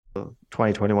the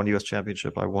 2021 US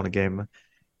Championship, I won a game.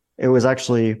 It was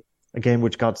actually a game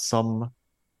which got some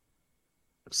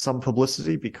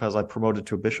publicity because I promoted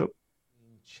to a bishop.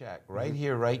 Check right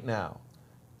here, right now.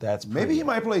 That's Maybe he pretty.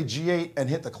 might play G8 and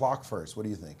hit the clock first. What do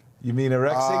you think? You mean a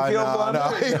Rexing field blunder? No.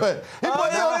 He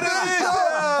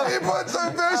put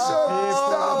the bishop.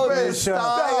 Stop it.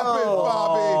 Stop it,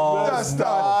 Bobby. That's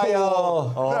not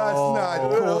cool. That's not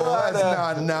cool. That's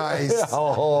not nice.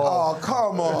 Oh,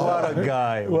 come on. What a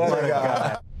guy. What a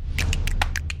guy.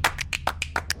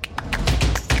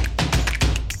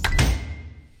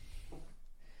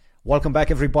 Welcome back,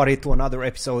 everybody, to another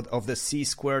episode of the C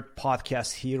Squared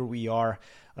podcast. Here we are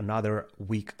another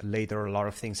week later. A lot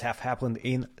of things have happened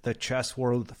in the chess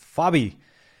world. Fabi,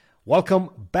 welcome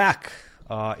back.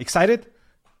 Excited?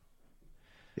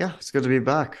 Yeah, it's good to be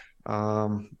back.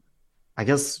 I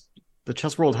guess the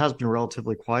chess world has been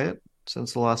relatively quiet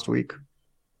since the last week,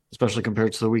 especially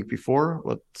compared to the week before,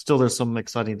 but still there's some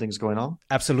exciting things going on.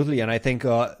 Absolutely, and I think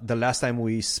the last time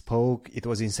we spoke, it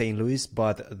was in St. Louis,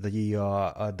 but the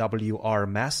WR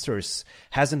Masters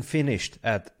hasn't finished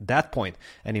at that point.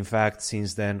 And in fact,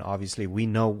 since then, obviously, we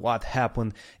know what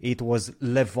happened. It was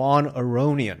Levon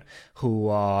Aronian who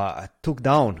took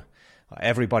down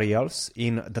everybody else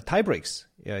in the tiebreaks.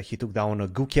 He took down a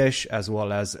Gukesh as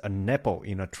well as a Nepo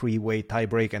in a three-way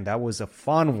tiebreak, and that was a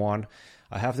fun one.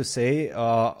 I have to say,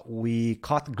 we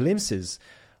caught glimpses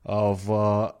of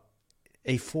a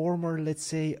former, let's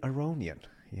say, Aronian.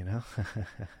 You know,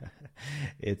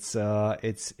 it's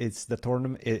the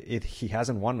tournament. He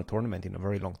hasn't won a tournament in a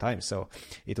very long time, so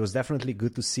it was definitely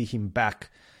good to see him back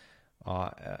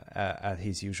at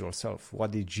his usual self.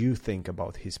 What did you think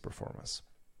about his performance?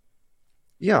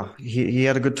 Yeah, he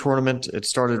had a good tournament. It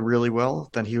started really well.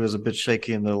 Then he was a bit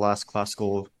shaky in the last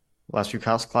few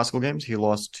classical games. He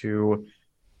lost to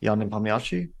Jan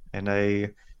Nepomniachtchi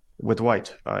with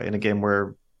white in a game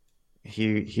where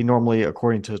he normally,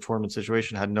 according to the tournament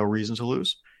situation, had no reason to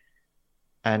lose.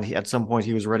 And at some point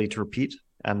he was ready to repeat.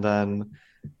 And then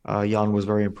Jan was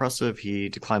very impressive. He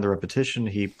declined the repetition.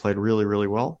 He played really, really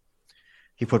well.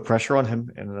 He put pressure on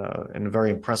him in a very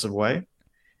impressive way.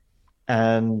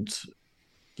 And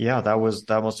yeah, that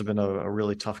must have been a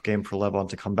really tough game for Levon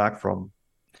to come back from.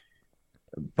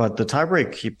 But the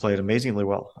tiebreak, he played amazingly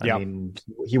well. I mean,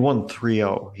 he won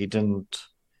 3-0. He didn't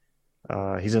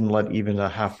let even a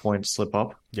half point slip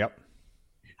up. Yep.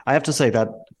 I have to say that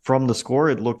from the score,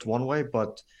 it looked one way,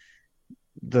 but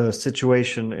the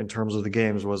situation in terms of the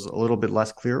games was a little bit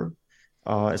less clear,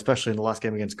 especially in the last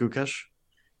game against Gukesh,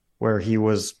 where he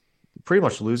was pretty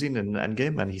much losing in the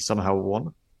endgame and he somehow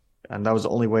won. And that was the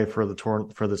only way for the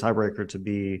tiebreaker to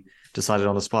be decided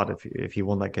on the spot if he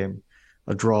won that game.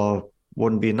 A draw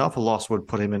wouldn't be enough. A loss would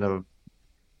put him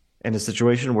in a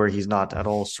situation where he's not at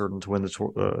all certain to win the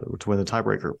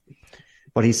tiebreaker.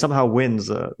 But he somehow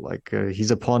wins.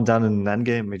 He's a pawn down in an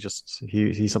endgame.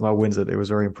 He somehow wins it. It was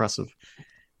very impressive.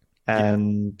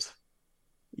 And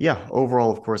yeah,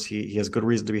 overall, of course, he has good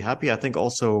reason to be happy. I think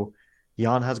also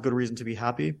Jan has good reason to be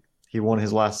happy. He won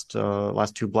his last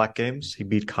two black games. He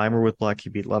beat Keimer with black. He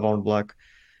beat Levon with black.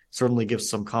 Certainly gives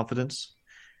some confidence.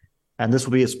 And this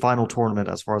will be his final tournament,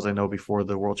 as far as I know, before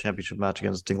the World Championship match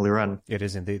against Ding Liren. It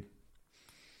is indeed.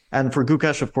 And for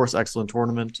Gukesh, of course, excellent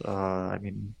tournament. I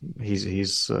mean,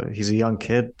 he's a young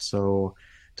kid, so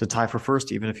to tie for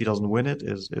first, even if he doesn't win it,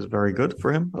 is very good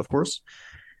for him, of course.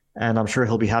 And I'm sure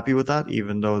he'll be happy with that,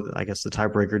 even though I guess the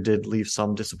tiebreaker did leave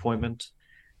some disappointment.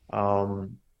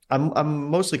 I'm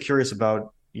mostly curious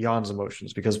about Jan's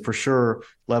emotions because for sure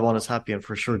Levon is happy and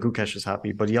for sure Gukesh is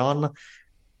happy, but Jan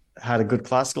had a good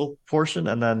classical portion,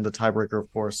 and then the tiebreaker,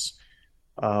 of course,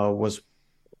 was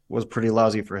pretty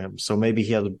lousy for him. So maybe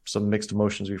he had some mixed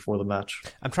emotions before the match.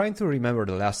 I'm trying to remember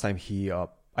the last time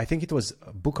I think it was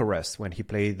Bucharest when he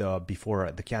played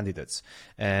before the candidates,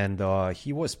 and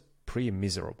he was pretty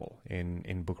miserable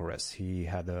in Bucharest. He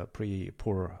had a pretty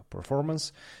poor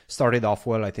performance. Started off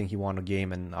well. I think he won a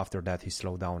game, and after that he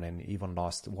slowed down and even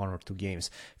lost one or two games.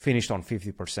 Finished on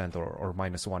 50% or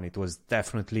 -1. It was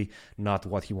definitely not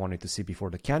what he wanted to see before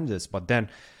the candidates. But then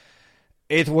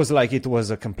it was like it was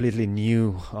a completely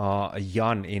new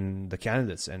Jan in the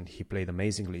candidates, and he played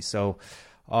amazingly. So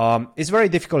it's very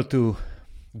difficult to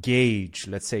gauge,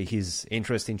 let's say, his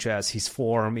interest in chess, his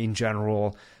form in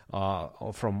general,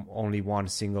 from only one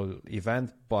single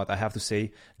event. But I have to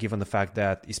say, given the fact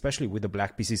that, especially with the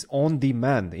black pieces on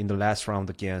demand in the last round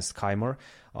against Keimer,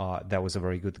 that was a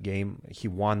very good game. He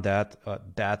won that.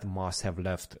 That must have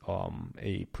left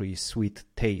a pretty sweet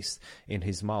taste in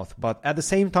his mouth. But at the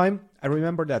same time, I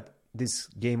remember that this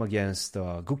game against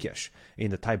Gukesh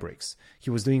in the tiebreaks, he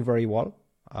was doing very well.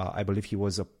 I believe he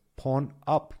was a pawn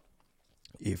up,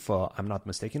 if I'm not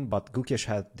mistaken, but Gukesh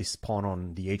had this pawn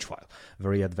on the h-file,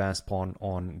 very advanced pawn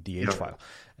on the h-file.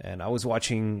 And I was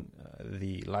watching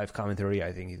the live commentary,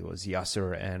 I think it was Yasser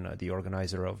and the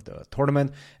organizer of the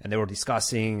tournament, and they were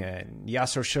discussing, and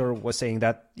Yasser sure was saying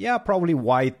that, yeah, probably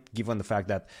white, given the fact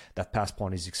that that pass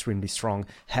pawn is extremely strong,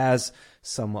 has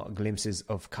some glimpses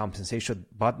of compensation,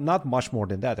 but not much more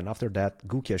than that. And after that,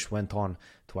 Gukesh went on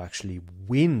to actually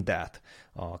win that,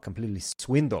 completely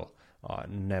swindle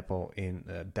Nepo in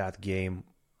that game.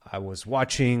 I was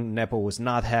watching. Nepo was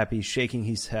not happy, shaking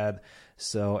his head.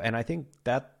 So, and I think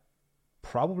that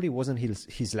probably wasn't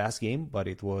his last game, but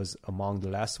it was among the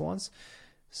last ones.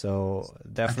 So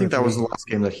definitely, I think that was the last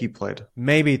game that he played.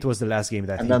 Maybe it was the last game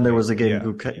that. And he then there played. was a game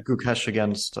Gukesh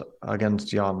against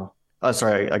Jan.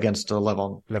 Against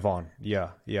Levon. Levon, yeah.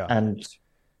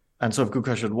 And so if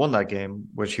Gukesh had won that game,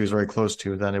 which he was very close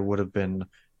to, then it would have been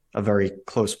a very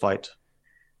close fight.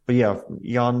 But yeah,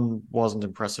 Jan wasn't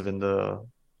impressive in the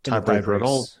tiebreaker at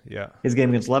all. Yeah. His game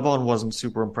against Levon wasn't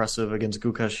super impressive. Against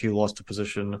Gukesh, he lost a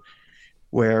position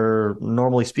where,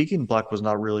 normally speaking, Black was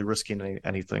not really risking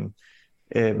anything.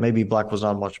 Maybe Black was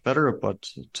not much better, but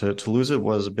to lose it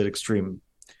was a bit extreme.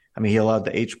 I mean, he allowed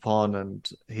the H-pawn, and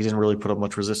he didn't really put up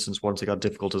much resistance once it got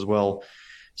difficult as well.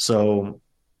 So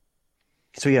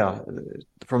yeah,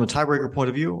 from a tiebreaker point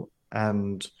of view,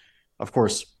 and of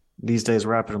course, these days,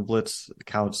 Rapid and Blitz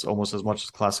counts almost as much as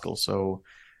Classical, so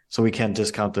we can't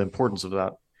discount the importance of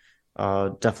that.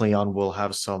 Definitely, Jan will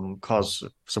have some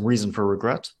reason for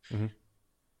regret. Mm-hmm.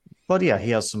 But yeah,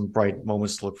 he has some bright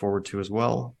moments to look forward to as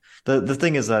well. The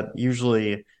thing is that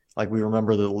usually, like, we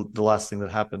remember the last thing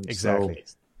that happened. Exactly.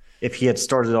 So if he had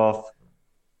started off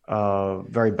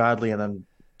very badly and then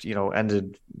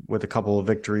ended with a couple of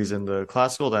victories in the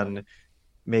Classical, then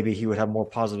maybe he would have more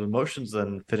positive emotions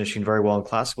than finishing very well in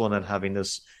Classical and then having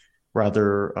this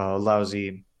rather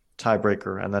lousy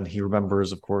tiebreaker. And then he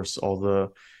remembers, of course, all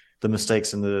the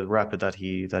mistakes in the Rapid that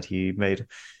he made.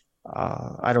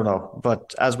 I don't know,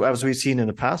 but as we've seen in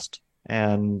the past,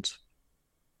 and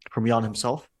from Jan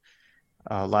himself,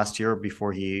 last year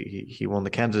before he won the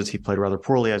candidates, he played rather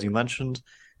poorly, as you mentioned.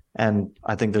 And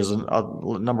I think there's a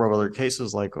number of other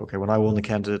cases, like, okay, when I won the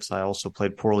candidates, I also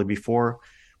played poorly before.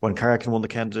 When Karakin won the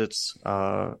candidates,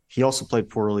 he also played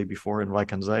poorly before in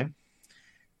Vaikanze.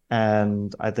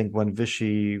 And I think when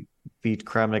Vichy beat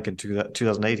Kramnik in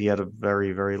 2008, he had a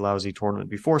very, very lousy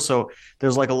tournament before. So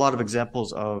there's like a lot of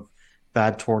examples of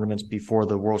bad tournaments before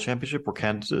the World Championship where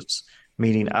candidates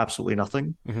meaning absolutely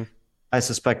nothing. Mm-hmm. I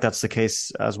suspect that's the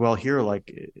case as well here.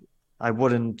 Like, I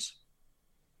don't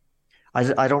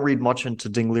read much into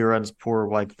Ding Liren's poor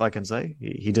Vaikanze.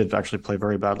 He did actually play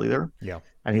very badly there. Yeah.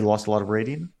 And he lost a lot of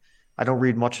rating. I don't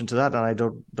read much into that, and I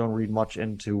don't read much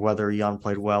into whether Jan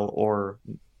played well or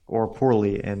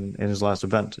poorly in his last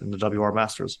event in the WR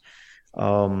Masters.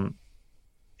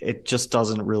 It just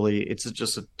doesn't really. It's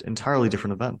just an entirely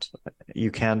different event.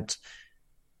 You can't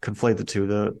conflate the two.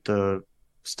 The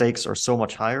stakes are so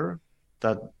much higher.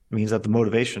 That means that the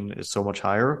motivation is so much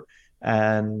higher,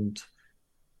 and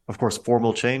of course, form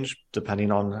will change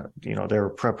depending on their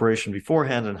preparation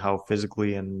beforehand and how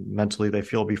physically and mentally they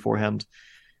feel beforehand.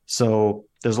 So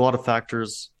there's a lot of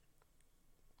factors,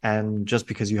 and just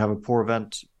because you have a poor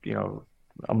event,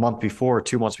 a month before,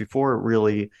 2 months before, it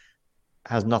really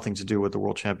has nothing to do with the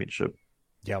World Championship.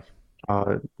 Yep.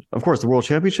 Of course, the World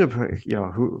Championship,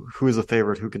 who is the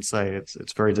favorite? Who can say?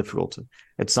 It's very difficult.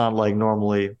 It's not like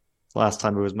normally. Last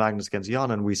time it was Magnus against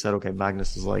Jan, and we said, okay,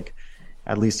 Magnus is like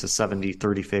at least a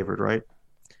 70-30 favorite, right?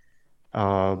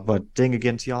 But Ding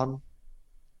against Jan,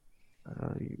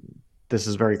 this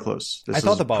is very close. This I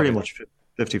thought is about pretty it. much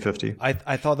 50-50.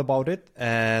 I thought about it,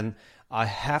 and I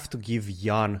have to give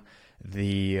Jan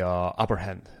the upper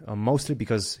hand, mostly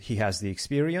because he has the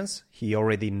experience. He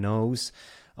already knows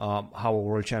how a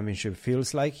World Championship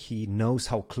feels like. He knows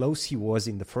how close he was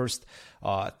in the first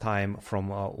time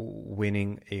from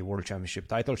winning a World Championship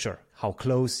title. Sure, how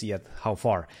close, yet how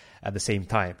far at the same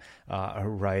time,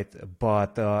 right?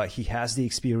 But he has the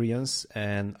experience,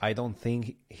 and I don't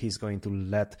think he's going to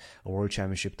let a World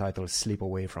Championship title slip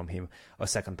away from him a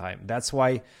second time. That's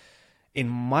why, in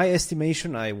my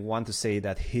estimation, I want to say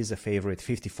that he's a favorite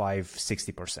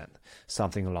 55-60%,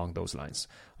 something along those lines.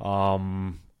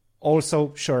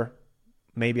 Also, sure,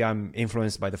 maybe I'm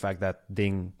influenced by the fact that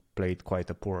Ding played quite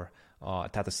a poor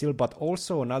Tata Steel, but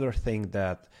also another thing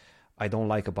that I don't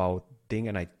like about Ding,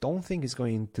 and I don't think is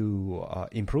going to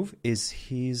improve, is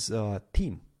his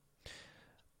team.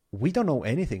 We don't know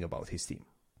anything about his team.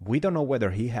 We don't know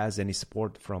whether he has any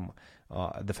support from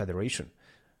the federation.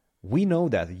 we know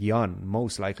that Jan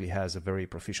most likely has a very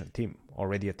proficient team,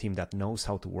 already a team that knows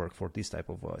how to work for this type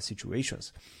of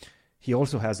situations. He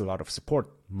also has a lot of support,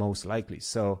 most likely.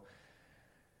 So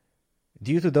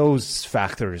due to those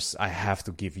factors, I have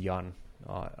to give Jan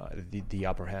the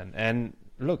upper hand. And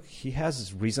look, he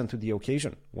has risen to the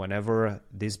occasion. Whenever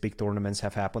these big tournaments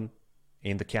have happened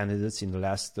in the candidates, in the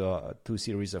last two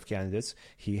series of candidates,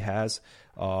 he has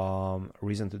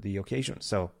risen to the occasion.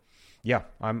 So yeah,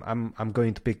 I'm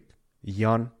going to pick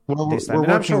Jan this time. We're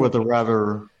working with a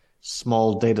rather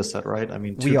small data set, right? I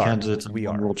mean, two candidates in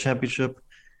one World Championship,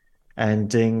 and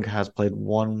Ding has played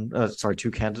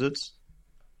two candidates.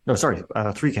 No, sorry,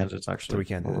 three candidates, actually. Three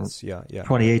candidates, yeah.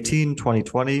 2018,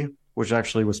 2020, which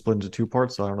actually was split into two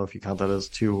parts, so I don't know if you count that as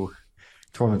two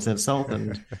tournaments in itself.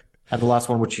 And the last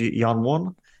one, which Jan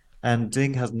won. And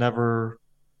Ding has never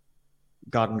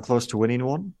gotten close to winning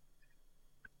one.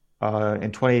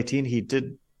 In 2018, he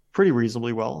did pretty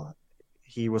reasonably well.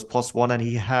 He was +1, and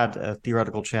he had a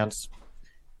theoretical chance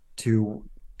to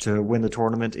win the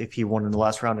tournament if he won in the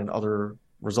last round and other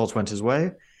results went his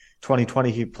way. 2020,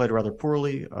 he played rather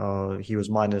poorly. He was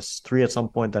 -3 at some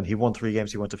point. Then he won 3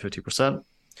 games. He went to 50%,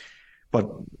 but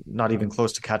not even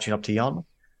close to catching up to Jan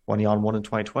when Jan won in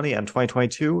 2020. And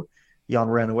 2022, Jan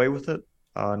ran away with it.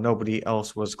 Nobody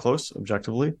else was close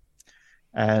objectively.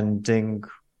 And Ding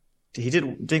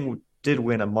did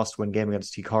win a must-win game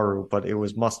against Hikaru, but it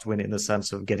was must-win in the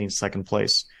sense of getting second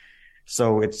place.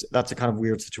 So that's a kind of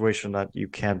weird situation that you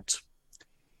can't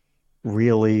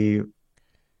really,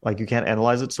 you can't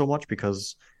analyze it so much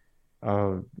because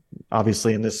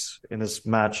obviously in this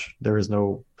match there is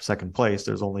no second place.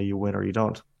 There's only you win or you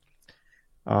don't.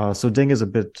 So Ding is a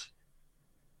bit,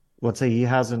 let's say, he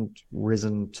hasn't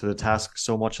risen to the task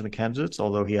so much in the candidates,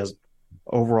 although he has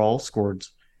overall scored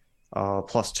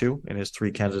 +2 in his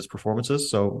 3 candidates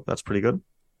performances, so that's pretty good.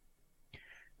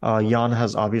 Jan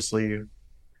has obviously,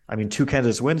 2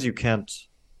 candidates wins, you can't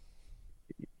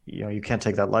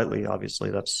take that lightly. Obviously,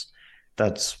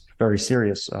 that's very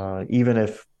serious. Even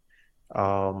if,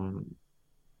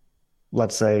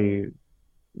 let's say,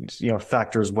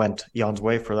 factors went Jan's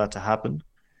way for that to happen.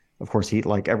 Of course,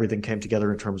 everything came together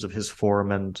in terms of his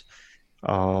form and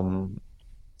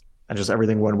just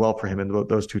everything went well for him in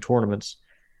those 2 tournaments.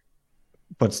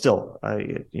 But still,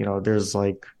 there's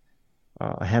a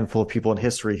handful of people in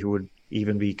history who would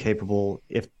even be capable,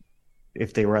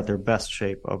 if they were at their best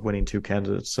shape, of winning 2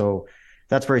 candidates. So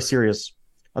that's very serious.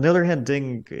 On the other hand,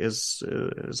 Ding is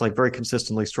very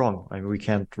consistently strong. We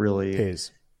can't really.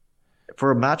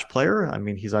 For a match player,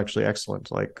 he's actually excellent.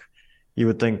 You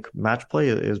would think match play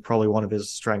is probably one of his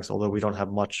strengths, although we don't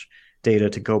have much data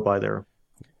to go by there.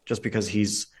 Just because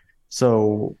he's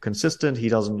so consistent, he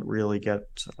doesn't really get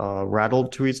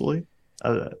rattled too easily.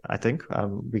 I think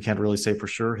we can't really say for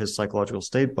sure his psychological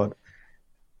state, but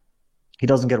he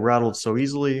doesn't get rattled so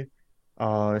easily.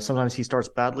 Sometimes he starts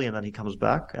badly and then he comes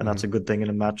back, and that's a good thing in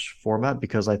a match format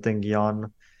because I think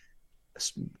Jan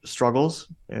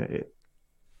struggles,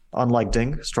 unlike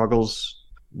Ding, struggles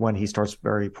when he starts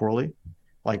very poorly.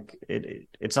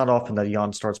 It's not often that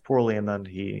Jan starts poorly and then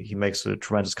he makes a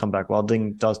tremendous comeback, while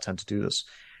Ding does tend to do this.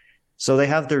 So they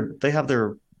have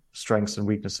their strengths and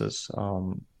weaknesses.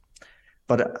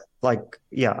 But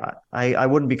I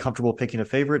wouldn't be comfortable picking a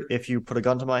favorite. If you put a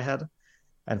gun to my head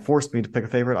and forced me to pick a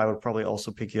favorite, I would probably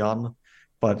also pick Jan.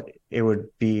 But it would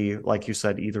be, like you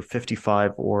said, either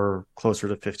 55 or closer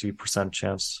to 50%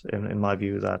 chance, in my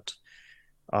view, that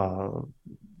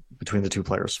between the 2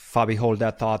 players. Fabi, hold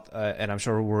that thought, and I'm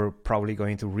sure we're probably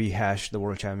going to rehash the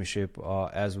World Championship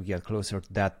as we get closer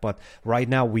to that. But right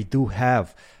now, we do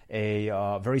have a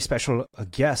very special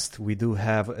guest. We do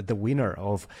have the winner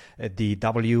of the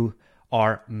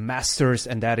WR Masters,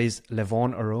 and that is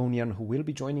Levon Aronian, who will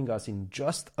be joining us in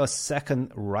just a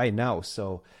second right now.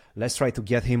 So let's try to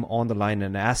get him on the line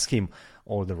and ask him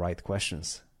all the right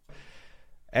questions.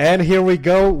 And here we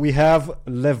go. We have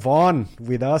Levon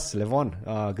with us. Levon,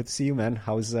 good to see you, man.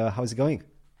 How's it going?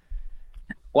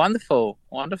 Wonderful.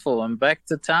 I'm back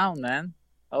to town, man.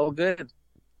 Oh, good.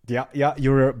 Yeah.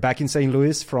 You're back in St.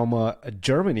 Louis from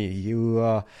Germany.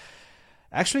 You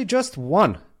actually just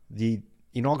won the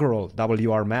inaugural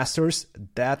WR Masters.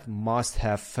 That must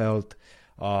have felt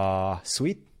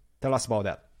sweet. Tell us about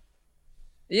that.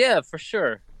 Yeah, for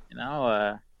sure.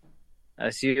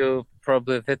 As you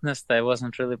probably witnessed, I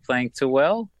wasn't really playing too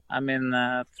well.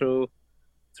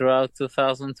 Throughout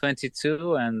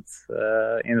 2022 and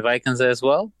in Vikings as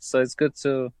well. So it's good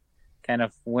to kind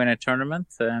of win a tournament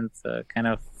and kind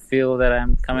of feel that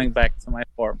I'm coming back to my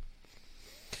form.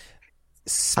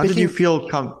 How did you feel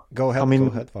go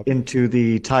ahead, into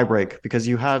the tiebreak? Because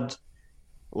you had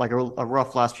like a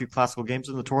rough last few classical games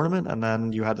in the tournament, and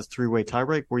then you had this three-way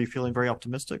tiebreak. Were you feeling very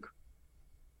optimistic?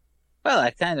 Well,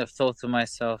 I kind of thought to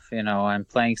myself, I'm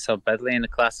playing so badly in the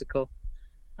classical.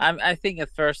 I think it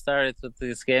first started with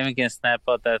this game against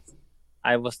Napa that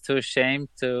I was too ashamed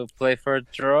to play for a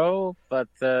draw, but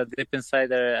deep inside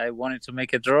there, I wanted to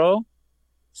make a draw.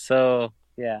 So,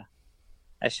 yeah,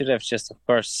 I should have just, of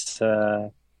course,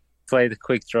 played a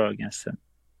quick draw against him.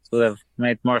 It would have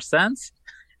made more sense.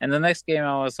 And the next game,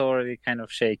 I was already kind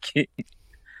of shaky.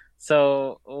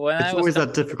 So when It's I was always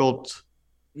that difficult.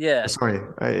 yeah, Sorry,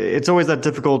 it's always that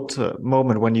difficult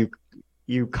moment when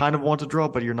you kind of want to draw,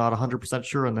 but you're not 100%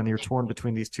 sure, and then you're torn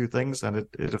between these two things, and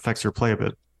it affects your play a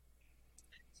bit.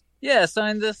 yeah. So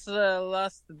in this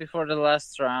before the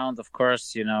last round, of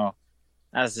course,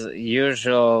 as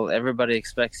usual, everybody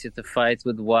expects you to fight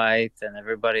with white, and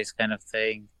everybody's kind of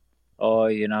saying, "Oh,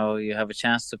 you have a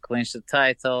chance to clinch the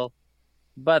title."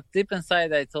 But deep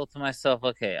inside, I thought to myself,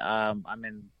 "Okay, I'm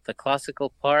in the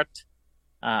classical part.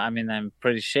 I'm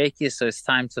pretty shaky, so it's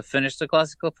time to finish the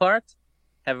classical part,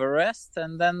 have a rest,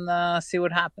 and then see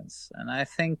what happens." And I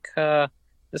think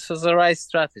this was the right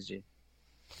strategy.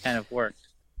 Kind of worked.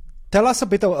 Tell us a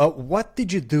bit of what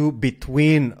did you do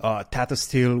between Tata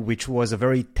Steel, which was a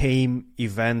very tame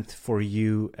event for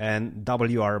you, and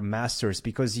WR Masters,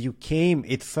 because you came,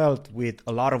 it felt, with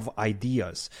a lot of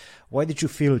ideas. Why did you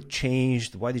feel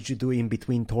changed? What did you do in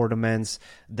between tournaments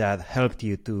that helped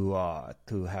you to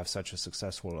have such a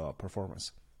successful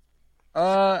performance?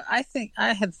 I think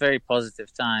I had very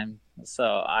positive time. So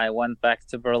I went back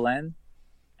to Berlin,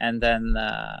 and then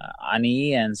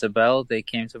Annie and Zabel, they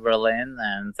came to Berlin,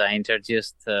 and I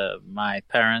introduced my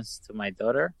parents to my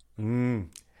daughter.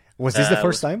 Was this the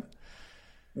first time?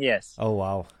 Yes. Oh,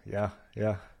 wow. Yeah,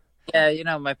 yeah.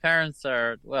 Yeah, my parents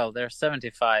they're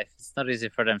 75. It's not easy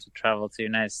for them to travel to the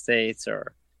United States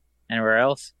or anywhere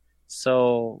else.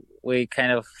 So we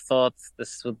kind of thought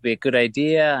this would be a good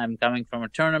idea. I'm coming from a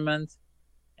tournament,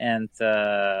 and,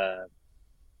 to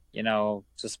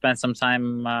spend some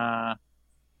time,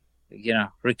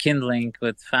 rekindling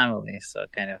with family. So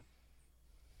kind of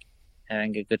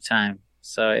having a good time.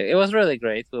 So it was really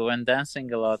great. We went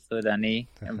dancing a lot with Annie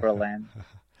in Berlin.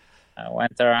 I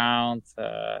went around,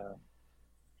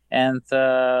 and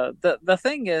the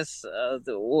thing is,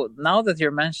 now that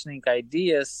you're mentioning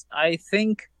ideas, I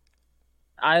think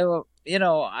I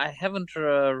haven't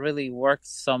really worked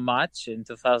so much in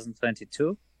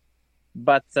 2022,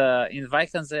 but in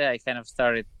Vaikanze I kind of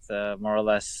started more or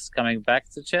less coming back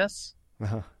to chess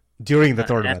during the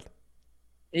tournament.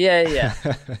 Yeah.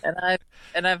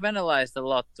 and I've analyzed a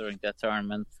lot during that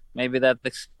tournament. Maybe that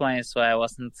explains why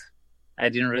I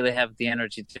didn't really have the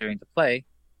energy during the play.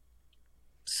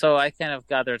 So I kind of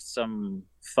gathered some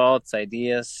thoughts,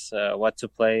 ideas, what to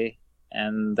play.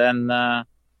 And then,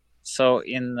 so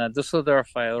in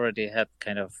Dusseldorf, I already had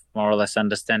kind of more or less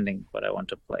understanding what I want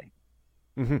to play.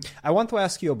 Mm-hmm. I want to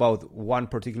ask you about one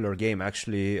particular game,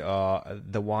 actually,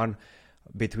 the one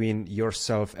between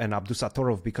yourself and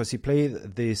Abdusatorov, because he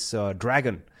played this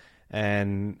dragon.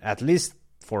 And at least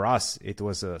for us, it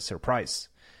was a surprise.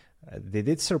 Did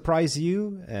it surprise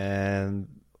you? And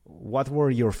what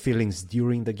were your feelings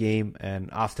during the game and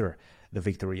after the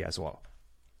victory as well?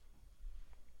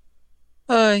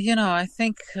 I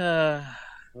think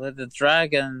with the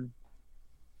dragon,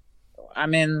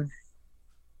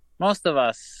 most of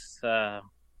us,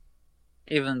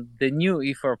 even the new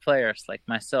E4 players like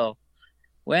myself,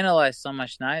 we analyze so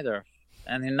much neither.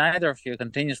 And in neither, you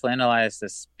continuously analyze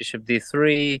this bishop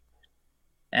d3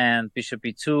 and bishop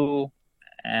e2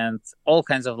 and all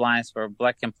kinds of lines where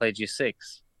black can play g6.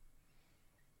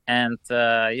 And,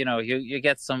 you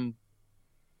get some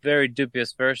very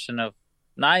dubious version of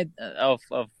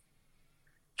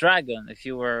dragon if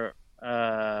you were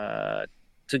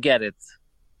to get it.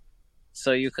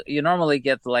 So you normally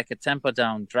get like a tempo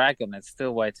down dragon, and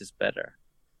still white is better.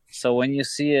 So when you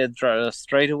see a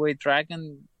straightaway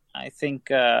dragon, I think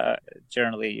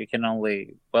generally you can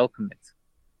only welcome it.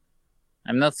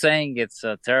 I'm not saying it's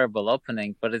a terrible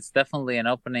opening, but it's definitely an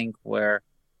opening where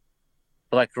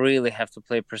black really have to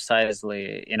play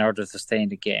precisely in order to stay in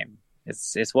the game.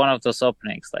 It's one of those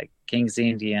openings like King's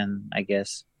Indian, I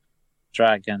guess,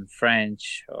 Dragon,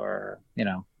 French, or,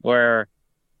 where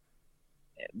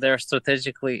they're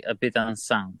strategically a bit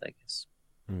unsound, I guess.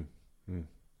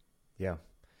 Yeah.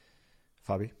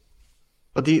 Fabi?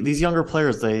 But these younger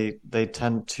players, they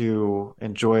tend to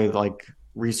enjoy like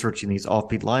researching these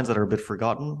offbeat lines that are a bit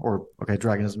forgotten, or okay,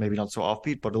 Dragon is maybe not so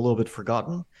offbeat, but a little bit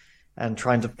forgotten, and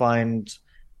trying to find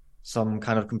some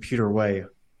kind of computer way.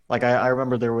 Like I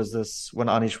remember there was this when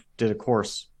Anish did a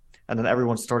course, and then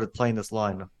everyone started playing this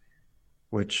line,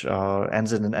 which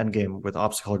ends in an endgame with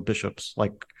obstacle bishops,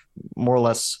 like more or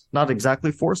less, not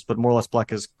exactly forced, but more or less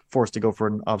black is forced to go for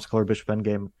an obstacle bishop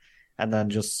endgame and then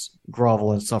just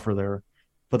grovel and suffer there.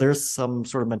 But there's some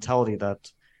sort of mentality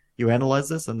that you analyze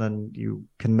this and then you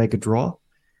can make a draw.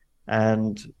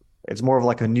 And it's more of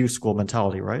like a new school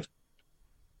mentality, right?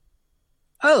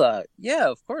 Oh, yeah,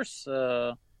 of course.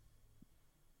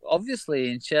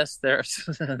 Obviously, in chess, there's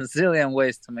a zillion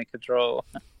ways to make a draw.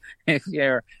 If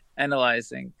you're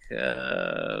analyzing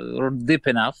deep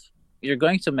enough, you're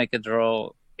going to make a draw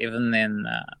even in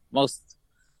most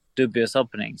dubious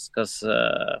openings because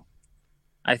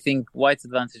I think white's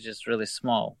advantage is really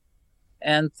small.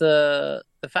 And the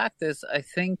fact is, I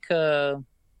think Dubov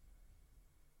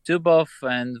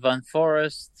and Van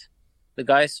Forest, the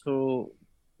guys who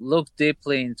look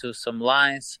deeply into some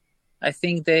lines, I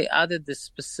think they added this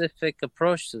specific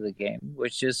approach to the game,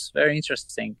 which is very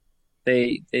interesting.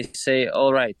 They say,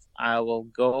 all right, I will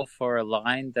go for a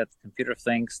line that the computer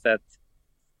thinks that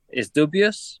is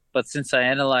dubious, but since I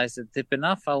analyze it deep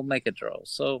enough, I'll make a draw.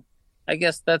 So I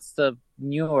guess that's the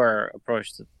newer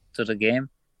approach to the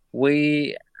game.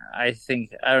 I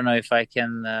think, I don't know if I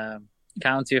can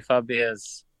count you, Fabi,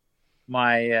 as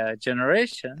my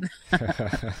generation.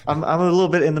 I'm a little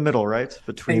bit in the middle, right?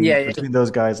 Yeah, Between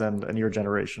those guys and your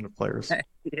generation of players.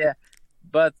 yeah.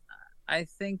 But I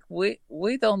think we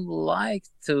don't like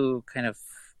to kind of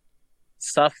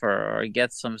suffer or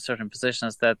get some certain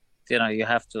positions that you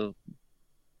have to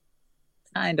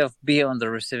kind of be on the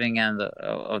receiving end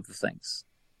of the things.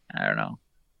 I don't know.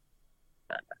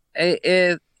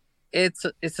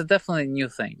 It's a definitely new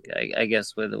thing, I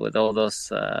guess, with all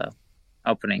those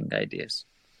opening ideas.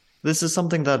 This is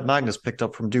something that Magnus picked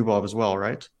up from Dubov as well,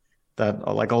 right? That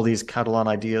like all these Catalan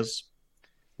ideas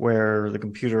where the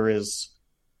computer is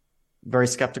very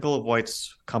skeptical of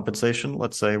white's compensation.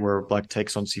 Let's say where black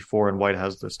takes on c4 and white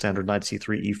has the standard knight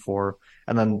c3, e4,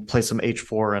 and then play some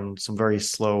h4 and some very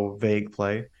slow, vague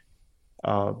play.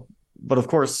 But of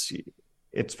course,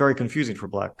 it's very confusing for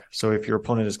black. So if your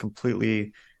opponent is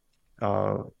completely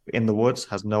in the woods,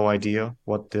 has no idea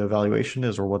what the evaluation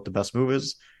is or what the best move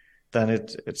is, then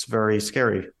it's very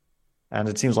scary. And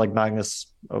it seems like Magnus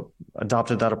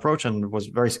adopted that approach and was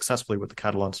very successfully with the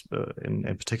Catalans in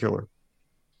particular.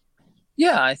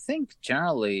 Yeah, I think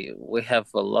generally we have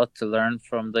a lot to learn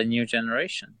from the new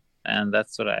generation, and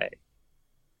that's what I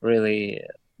really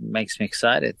makes me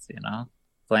excited.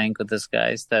 Playing with these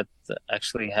guys that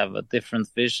actually have a different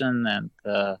vision, and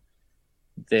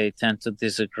they tend to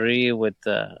disagree with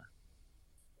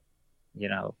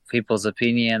people's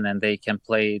opinion, and they can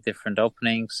play different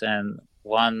openings. And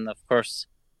one, of course,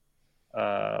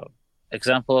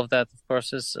 example of that, of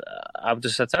course, is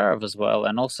Abdusattorov as well,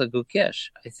 and also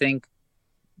Gukesh. I think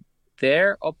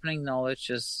their opening knowledge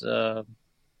is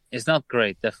not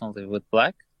great, definitely with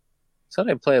black. So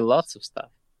they play lots of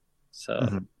stuff.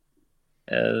 So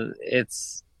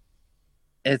it's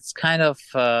kind of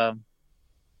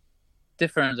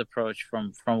different approach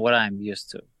from what I'm used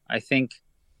to. I think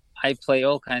I play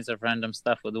all kinds of random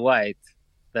stuff with white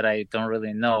that I don't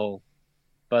really know,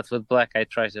 but with black I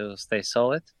try to stay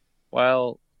solid.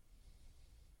 While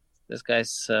these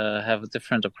guys have a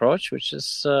different approach, which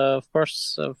is, of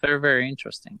course, very, very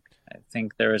interesting. I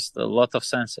think there is a lot of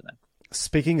sense in it.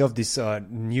 Speaking of this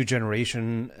new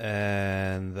generation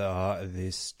and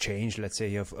this change, let's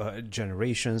say, of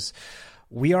generations,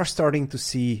 we are starting to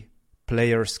see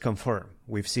players confirm.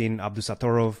 We've seen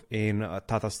Abdusattorov in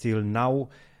Tata Steel. Now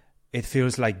it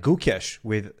feels like Gukesh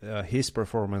with his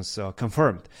performance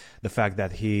confirmed the fact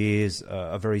that he is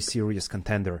a very serious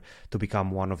contender to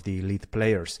become one of the elite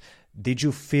players. Did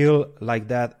you feel like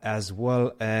that as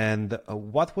well? And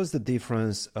what was the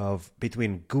difference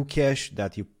between Gukesh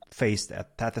that you faced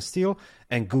at Tata Steel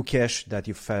and Gukesh that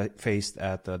you faced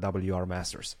at WR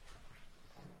Masters?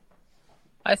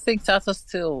 I think Tata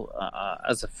Steel,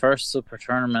 as a first super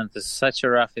tournament, is such a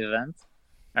rough event.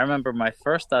 I remember my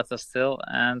first Tata Steel,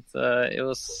 and it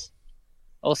was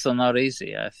also not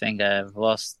easy. I think I've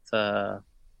lost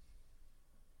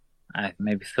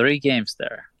maybe 3 games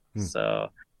there. So,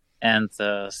 and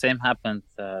same happened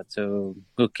to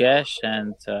Gukesh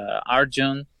and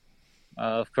Arjun.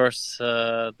 Of course,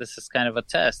 this is kind of a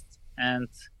test, and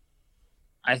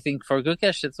I think for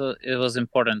Gukesh it was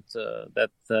important that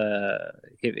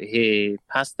he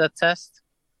passed that test.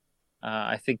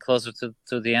 I think closer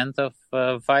to the end of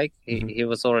Vike, he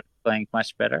was already playing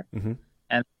much better,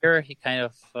 and here he kind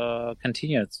of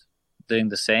continued doing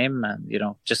the same, and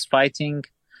just fighting,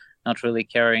 not really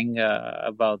caring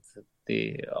about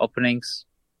the openings.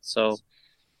 So,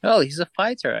 well, he's a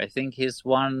fighter. I think he's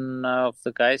one of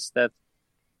the guys that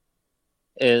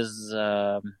is,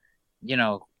 you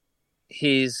know,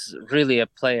 he's really a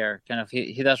player. Kind of,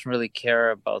 he doesn't really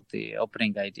care about the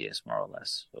opening ideas, more or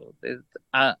less. So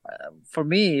for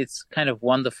me, it's kind of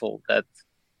wonderful that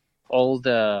all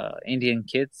the Indian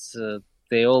kids,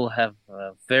 they all have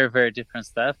very, very different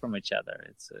style from each other.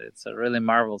 It's a really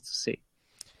marvel to see.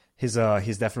 He's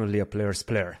definitely a player's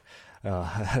player.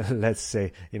 Let's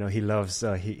say, he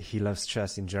loves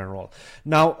chess in general.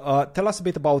 Now, tell us a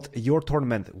bit about your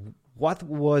tournament. What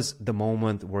was the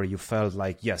moment where you felt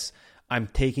like, yes, I'm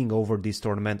taking over this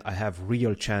tournament. I have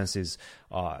real chances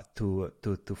to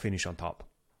finish on top?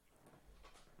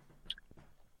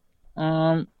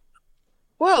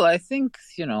 Well, I think,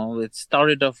 it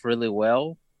started off really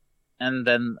well, and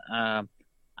then I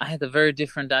had a very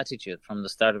different attitude from the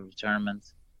start of the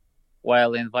tournament.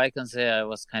 While in Vikings, I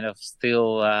was kind of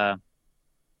still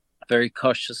very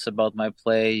cautious about my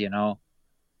play,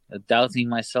 doubting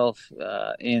myself.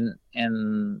 In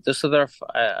Düsseldorf,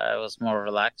 I was more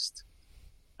relaxed.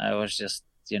 I was just,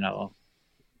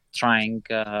 trying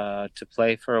to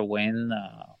play for a win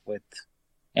with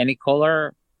any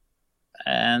color,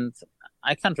 and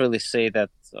I can't really say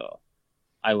that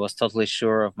I was totally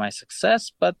sure of my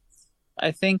success, but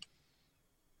I think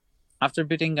after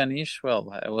beating Ganesh, well,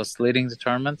 I was leading the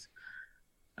tournament.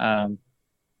 I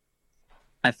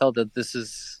felt that this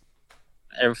is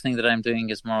everything that I'm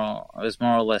doing is more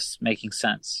or less making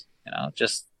sense.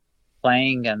 Just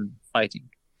playing and fighting.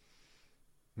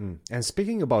 And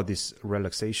speaking about this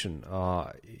relaxation,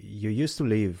 you used to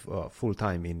live full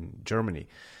time in Germany,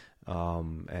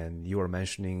 and you were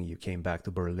mentioning you came back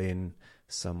to Berlin.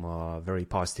 Some very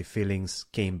positive feelings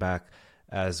came back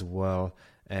as well,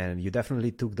 and you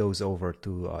definitely took those over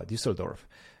to Düsseldorf.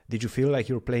 Did you feel like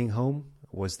you were playing home?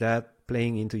 Was that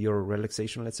playing into your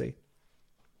relaxation, let's say?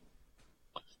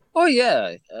 Oh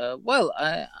yeah. Well,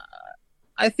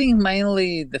 I think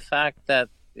mainly the fact that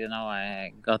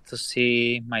I got to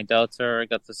see my daughter,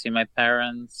 got to see my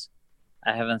parents.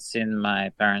 I haven't seen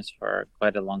my parents for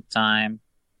quite a long time,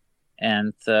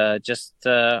 and just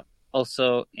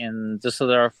also in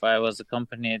Düsseldorf, I was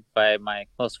accompanied by my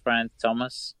close friend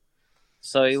Thomas.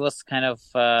 So it was kind of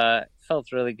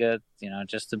felt really good,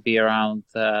 just to be around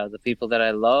the people that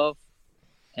I love,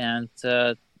 and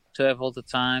to have all the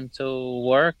time to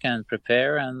work and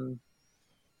prepare. And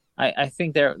I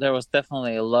think there was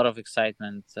definitely a lot of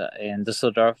excitement in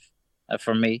Düsseldorf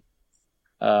for me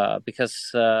because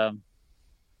I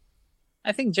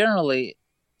think generally,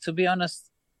 to be honest,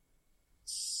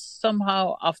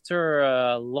 somehow after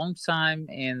a long time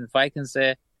in Vikings,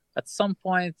 at some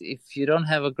point, if you don't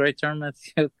have a great tournament,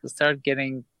 you start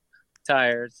getting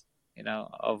tired,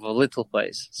 of a little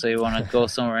place. So you want to go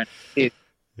somewhere and eat.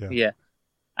 Yeah.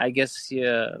 I guess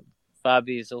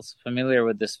Fabi is also familiar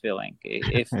with this feeling.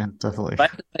 If Yeah, definitely.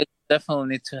 Vikings definitely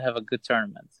need to have a good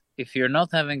tournament. If you're not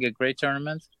having a great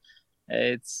tournament,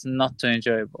 it's not too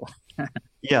enjoyable.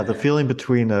 Yeah, the feeling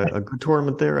between a good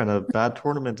tournament there and a bad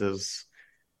tournament is,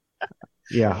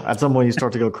 yeah, at some point you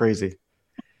start to go crazy.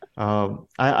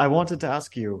 I wanted to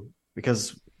ask you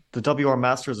because the WR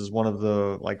Masters is one of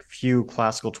the few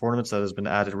classical tournaments that has been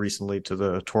added recently to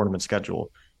the tournament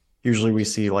schedule. Usually we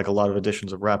see a lot of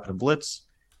editions of Rapid and Blitz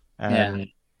and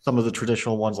some of the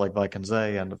traditional ones like Vikings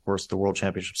and of course the World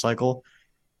Championship cycle.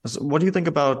 So what do you think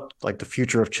about the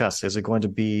future of chess? Is it going to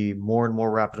be more and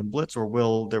more Rapid and Blitz, or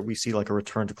will we see a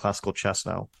return to classical chess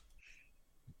now?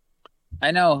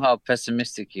 I know how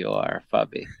pessimistic you are,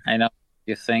 Fabi. I know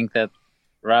you think that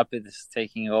Rapid is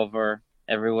taking over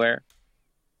everywhere.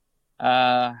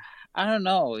 I don't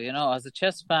know. As a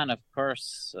chess fan, of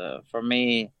course, for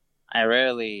me, I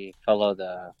rarely follow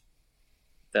the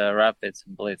Rapids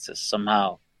and Blitzes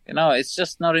somehow. It's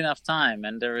just not enough time,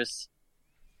 and there is,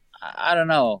 I don't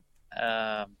know.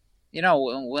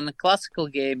 When a classical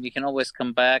game, you can always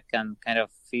come back and kind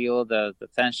of feel the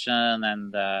tension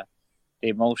and the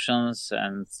emotions,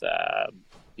 and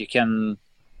you can,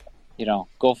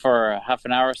 go for half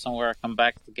an hour somewhere, come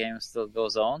back, the game still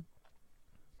goes on.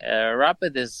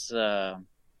 Rapid is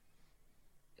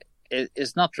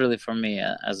not really for me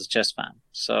as a chess fan.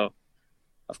 So,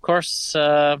 of course,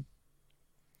 I'm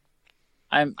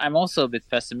also a bit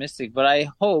pessimistic, but I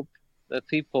hope that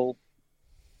people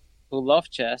who love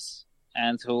chess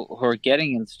and who are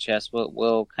getting into chess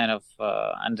will kind of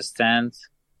understand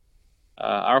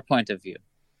our point of view.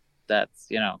 That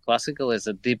classical is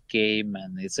a deep game,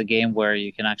 and it's a game where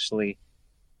you can actually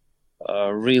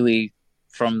really,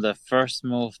 from the first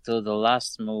move to the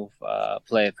last move,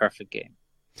 play a perfect game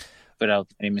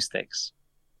without any mistakes.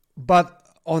 But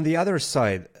On the other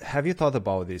side, have you thought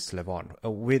about this, Levon?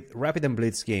 With Rapid and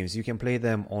Blitz games, you can play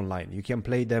them online. You can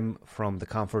play them from the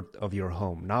comfort of your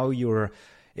home. Now you're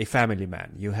a family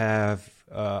man. You have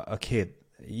a kid.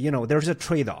 There's a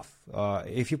trade-off.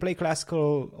 If you play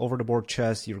classical over-the-board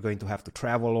chess, you're going to have to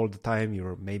travel all the time.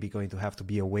 You're maybe going to have to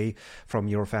be away from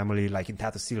your family, like in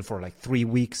Tata Steel, for like 3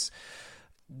 weeks.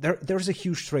 There's a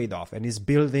huge trade-off, and it's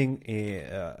building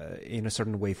in a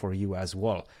certain way for you as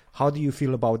well. How do you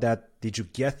feel about that? Did you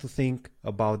get to think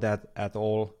about that at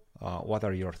all? What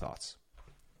are your thoughts?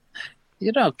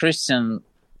 Christian,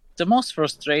 the most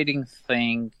frustrating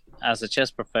thing as a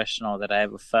chess professional that I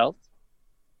ever felt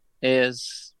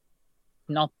is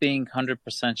not being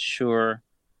 100% sure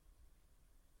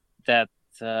that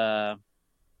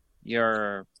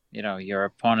your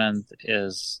opponent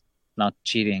is not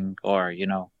cheating or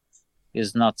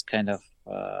is not kind of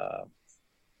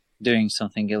doing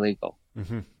something illegal.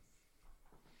 Mm-hmm.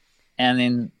 And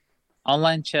in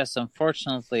online chess,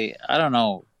 unfortunately, I don't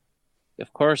know.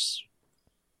 Of course,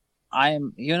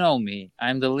 me,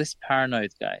 I'm the least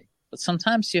paranoid guy. But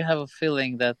sometimes you have a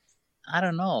feeling that, I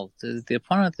don't know, the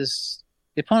opponents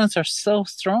are so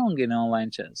strong in online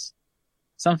chess.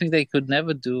 Something they could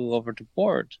never do over the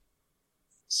board.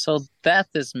 So that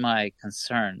is my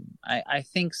concern. I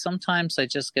think sometimes I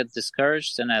just get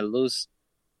discouraged and I lose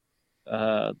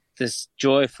this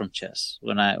joy from chess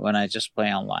when I just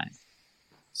play online.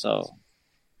 So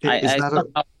is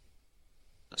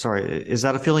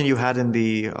that a feeling you had in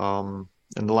the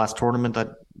last tournament,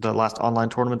 the last online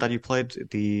tournament that you played,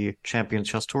 the Champions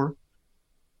Chess Tour?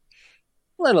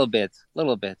 Little bit.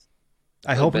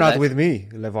 I hope not with me,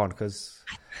 Levon, because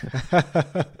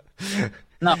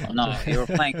No, you were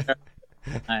playing.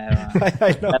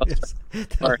 I know. Yes.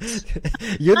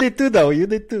 You did too, though. You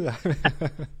did too.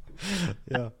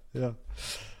 Yeah.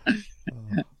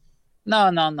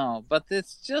 No. But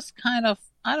it's just kind of,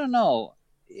 I don't know.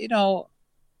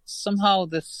 Somehow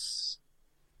this.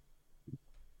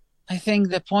 I think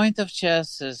the point of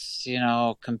chess is,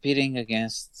 competing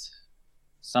against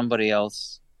somebody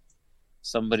else,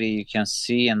 somebody you can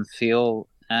see and feel,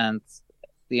 and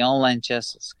the online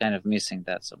chess is kind of missing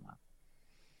that somehow.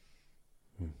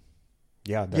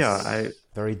 Yeah, that's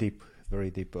very deep,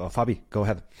 very deep. Fabi, go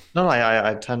ahead. No,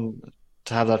 I tend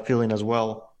to have that feeling as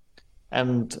well.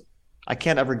 And I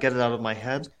can't ever get it out of my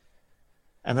head.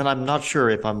 And then I'm not sure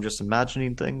if I'm just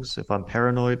imagining things, if I'm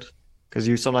paranoid, because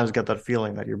you sometimes get that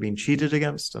feeling that you're being cheated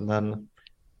against. And then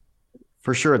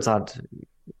for sure, it's not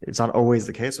always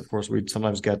the case. Of course, we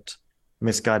sometimes get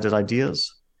misguided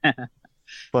ideas.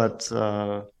 But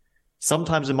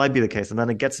sometimes it might be the case, and then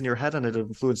it gets in your head and it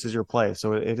influences your play.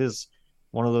 So it is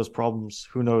one of those problems.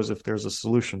 Who knows if there's a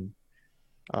solution?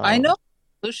 I know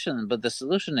the solution, but the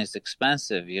solution is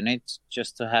expensive. You need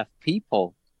just to have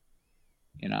people.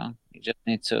 You just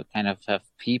need to kind of have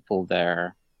people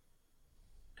there,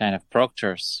 kind of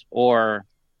proctors, or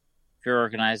if you're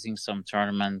organizing some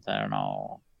tournament, I don't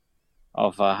know,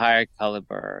 of a higher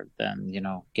caliber, then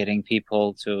getting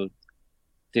people to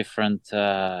different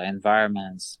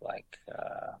environments, like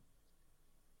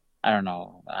I don't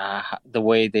know, the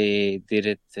way they did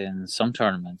it in some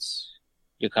tournaments.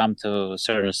 You come to a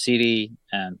certain city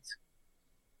and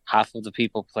half of the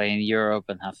people play in Europe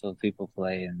and half of the people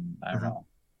play in, I don't know,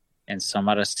 in some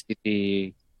other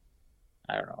city.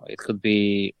 I don't know. It could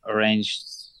be arranged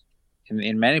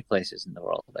in many places in the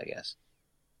world, I guess.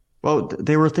 Well,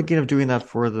 they were thinking of doing that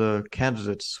for the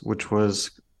candidates, which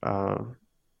was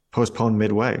postponed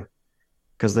midway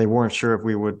because they weren't sure if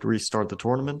we would restart the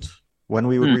tournament, when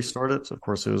we would restart it. Of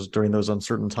course, it was during those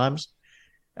uncertain times.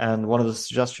 And one of the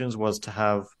suggestions was to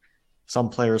have some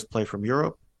players play from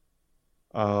Europe,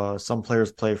 some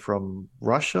players play from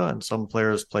Russia, and some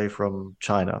players play from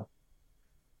China.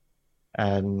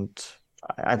 And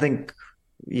I think,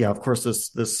 of course,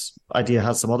 this idea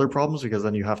has some other problems because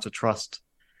then you have to trust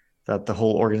that the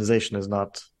whole organization is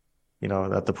not,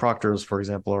 that the proctors, for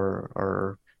example,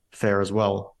 are fair as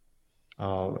well.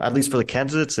 At least for the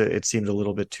candidates, it seemed a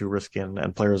little bit too risky,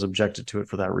 and players objected to it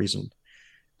for that reason.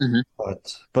 Mm-hmm.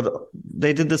 But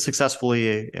they did this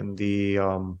successfully in the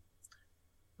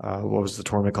what was the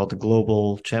tournament called? The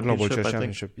Global Championship, I think.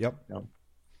 Championship. Yep.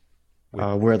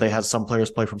 Where they had some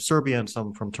players play from Serbia and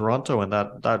some from Toronto, and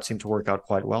that seemed to work out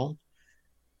quite well.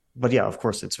 But of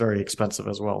course, it's very expensive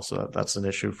as well, so that's an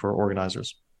issue for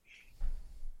organizers.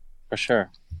 For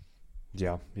sure.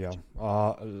 Yeah.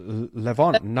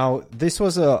 Levon, now this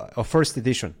was a first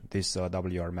edition, this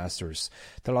WR Masters.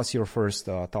 Tell us your first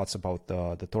thoughts about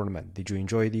the tournament. Did you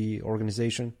enjoy the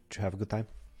organization? Did you have a good time?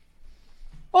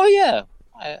 Oh yeah,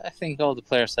 I think all the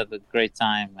players had a great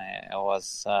time. It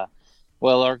was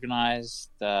well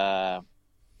organized,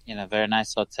 in a very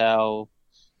nice hotel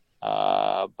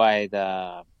by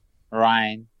the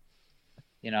Rhine,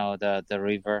 the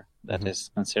river that is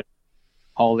considered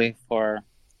holy for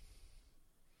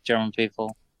German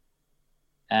people.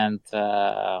 And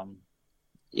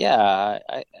yeah,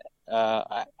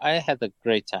 I had a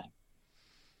great time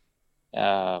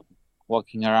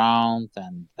walking around,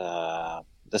 and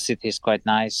the city is quite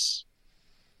nice.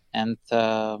 And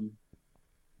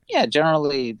yeah,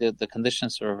 generally the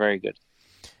conditions were very good.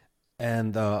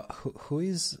 And who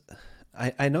is?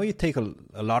 I know you take a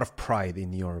lot of pride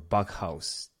in your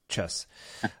Backhouse chess.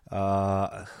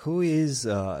 Who is,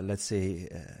 let's say,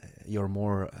 your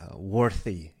most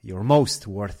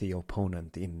worthy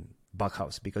opponent in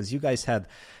Backhouse? Because you guys had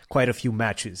quite a few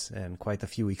matches and quite a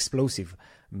few explosive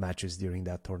matches during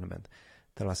that tournament.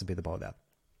 Tell us a bit about that.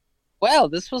 Well,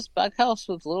 this was Backhouse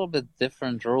with a little bit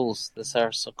different rules. These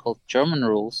are so-called German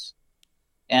rules.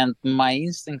 And my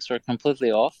instincts were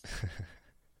completely off.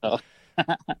 So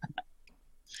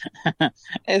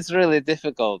it's really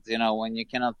difficult, when you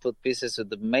cannot put pieces with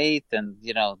the mate, and,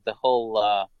 the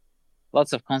whole,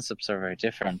 lots of concepts are very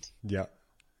different. Yeah.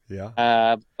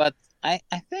 But I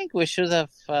think we should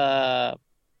have,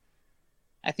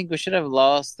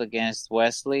 lost against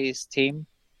Wesley's team.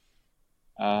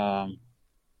 Who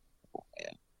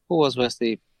was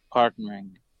Wesley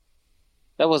partnering?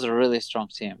 That was a really strong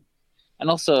team. And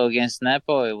also against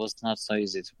Nepo, it was not so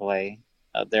easy to play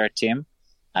their team.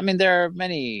 I mean, there are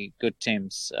many good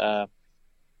teams.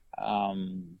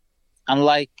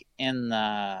 Unlike in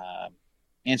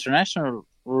international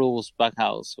rules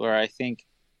Backhouse, where I think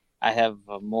I have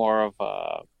more of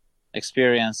a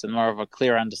experience and more of a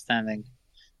clear understanding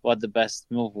what the best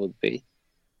move would be.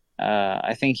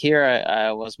 I think here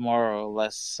I was more or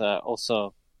less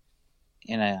also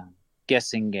in a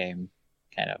guessing game,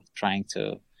 kind of trying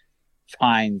to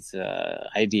find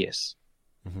ideas.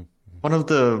 One of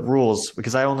the rules,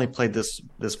 because I only played this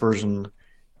version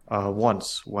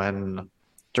once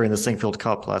during the Singfield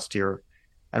Cup last year,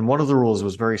 and one of the rules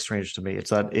was very strange to me. It's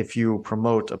that if you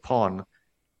promote a pawn,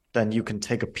 then you can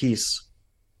take a piece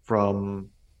from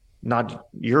not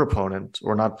your opponent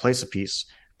or not place a piece,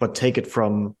 but take it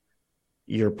from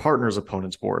your partner's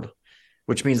opponent's board,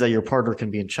 which means that your partner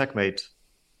can be in checkmate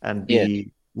and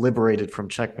be liberated from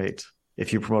checkmate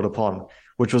if you promote a pawn,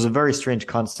 which was a very strange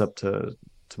concept to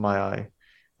my eye.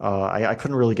 I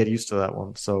couldn't really get used to that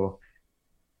one. So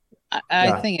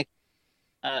I think,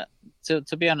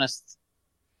 to be honest,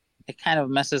 it kind of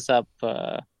messes up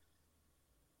the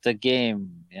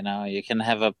game. You can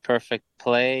have a perfect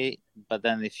play, but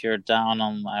then if you're down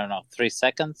on, 3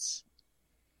 seconds,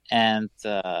 and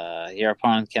your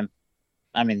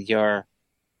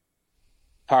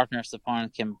partner's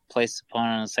opponent can place the pawn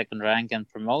on the second rank and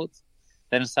promote,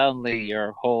 then suddenly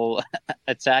your whole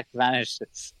attack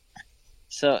vanishes.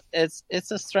 So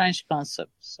it's a strange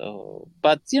concept. So,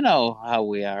 but you know how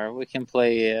we are. We can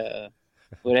play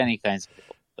with any kinds of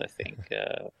people, I think.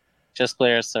 Chess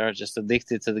players are just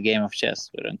addicted to the game of chess.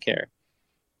 We don't care.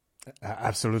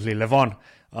 Absolutely. Levon,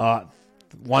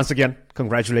 once again,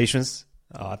 congratulations.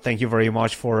 Thank you very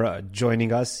much for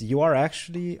joining us. You are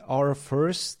actually our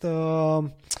first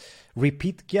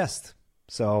repeat guest.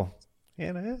 So,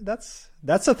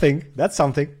 that's a thing. That's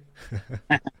something.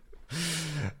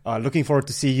 Looking forward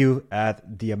to see you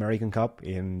at the American Cup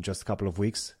in just a couple of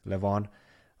weeks, Levon.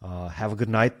 Have a good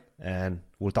night, and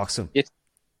we'll talk soon. You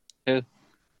too.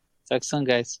 Talk soon,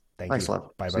 guys. Thanks, you.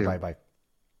 Lev. Bye.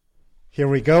 Here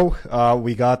we go.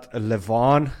 We got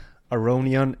Levon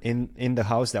Aronian in the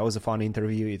house. That was a fun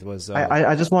interview. It was.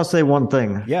 I just want to say one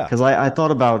thing. Yeah. Because I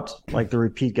thought about the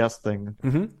repeat guest thing,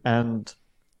 and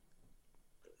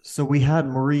so we had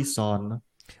Maurice on.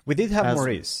 We did have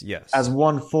Maurice, yes, as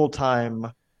one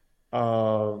full-time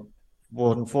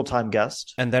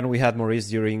guest, and then we had Maurice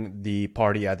during the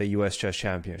party at the U.S. Chess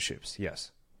Championships,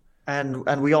 yes,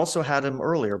 and we also had him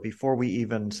earlier before we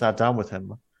even sat down with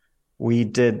him. We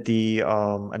did the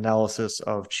analysis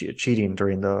of cheating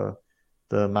during the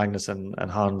Magnus and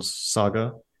Hans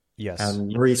saga, yes,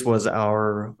 and Maurice was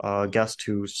our guest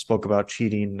who spoke about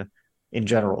cheating in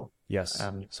general. Yes,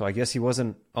 so I guess he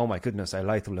wasn't. Oh my goodness, I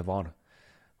lied to Levon.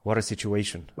 What a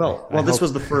situation. Well, this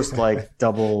was the first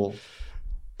double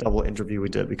interview we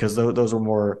did, because those were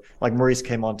more Maurice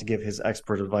came on to give his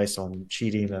expert advice on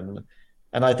cheating,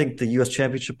 and I think the US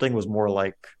Championship thing was more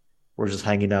like we're just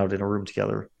hanging out in a room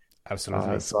together.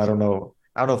 Absolutely. So I don't know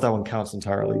if that one counts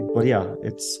entirely, but yeah,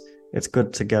 it's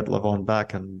good to get Levon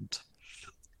back, and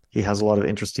he has a lot of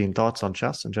interesting thoughts on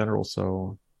chess in general.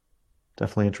 So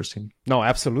definitely interesting. No,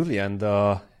 absolutely, and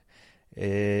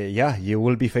Yeah, you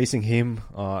will be facing him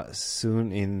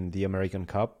soon in the American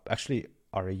Cup. Actually,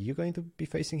 are you going to be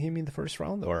facing him in the first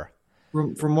round or?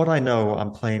 From what I know,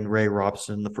 I'm playing Ray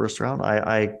Robson in the first round.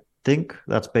 I think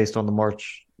that's based on the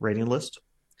March rating list.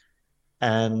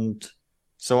 And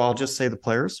so I'll just say the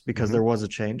players because there was a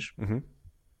change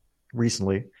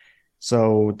recently.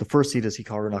 So the first seed is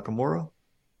Hikaru Nakamura,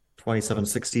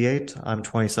 2768. I'm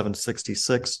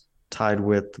 2766, tied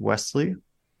with Wesley,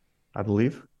 I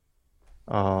believe.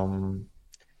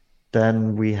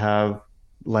 Then we have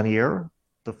Lenier,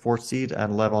 the fourth seed,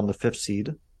 and Levon, the fifth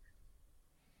seed.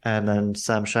 And then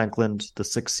Sam Shankland, the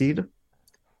sixth seed.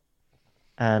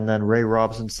 And then Ray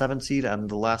Robson, seventh seed, and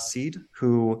the last seed,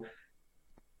 who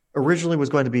originally was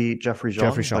going to be Jeffrey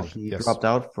Jean, but he dropped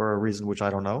out for a reason which I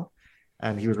don't know.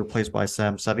 And he was replaced by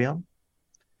Sam Sevian.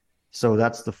 So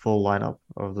that's the full lineup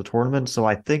of the tournament. So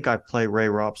I think I play Ray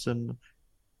Robson.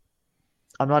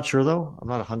 I'm not sure though. I'm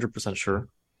not 100% sure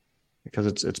because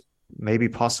it's maybe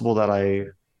possible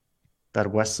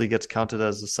that Wesley gets counted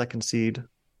as the second seed.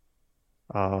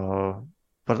 But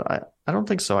I don't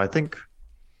think so. I think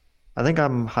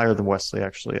I'm higher than Wesley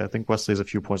actually. I think Wesley is a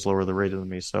few points lower the rated than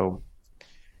me. So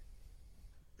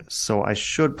I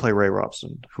should play Ray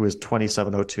Robson, who is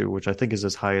 2702, which I think is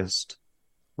his highest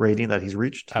rating that he's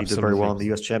reached. Absolutely. He did very well in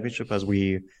the US Championship, as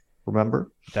we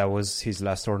remember. That was his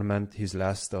last tournament, his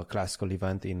last classical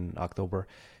event in October.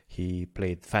 He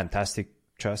played fantastic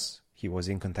chess. He was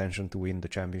in contention to win the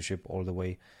championship all the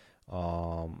way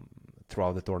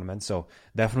throughout the tournament. So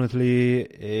definitely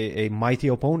a mighty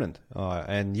opponent.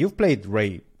 And you've played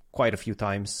Ray quite a few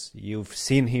times. You've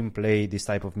seen him play this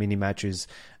type of mini matches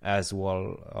as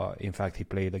well. In fact, he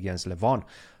played against Levon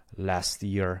last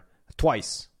year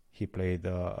twice. He played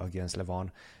against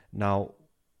Levon. Now,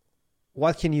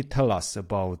 what can you tell us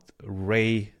about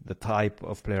Ray, the type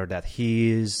of player that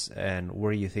he is, and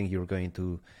where you think you're going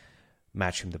to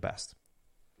match him the best?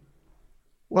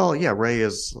 Well, yeah, Ray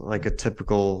is like a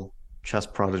typical chess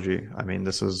prodigy. I mean,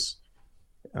 this is,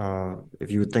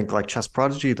 if you would think like chess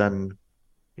prodigy, then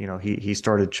he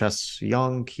started chess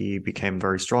young. He became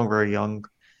very strong, very young.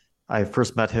 I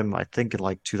first met him, I think, in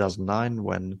like 2009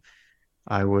 when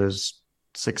I was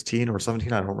 16 or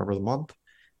 17. I don't remember the month.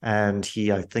 And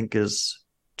he, I think, is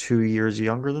 2 years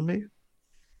younger than me.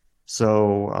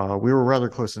 So we were rather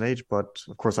close in age, but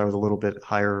of course I was a little bit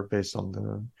higher based on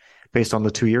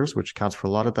the 2 years, which counts for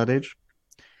a lot at that age.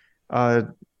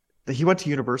 He went to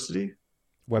university,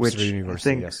 Webster University.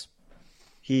 I think yes.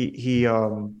 He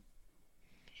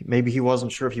maybe he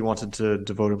wasn't sure if he wanted to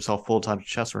devote himself full time to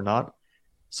chess or not.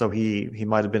 So he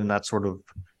might have been in that sort of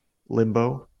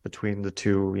limbo between the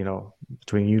two,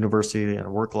 between university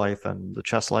and work life and the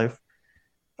chess life.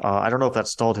 I don't know if that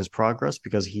stalled his progress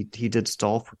because he did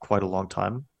stall for quite a long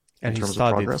time. And he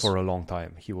studied for a long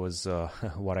time. He was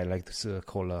what I like to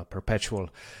call a perpetual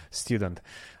student.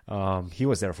 He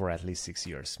was there for at least 6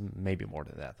 years, maybe more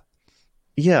than that.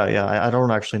 Yeah. I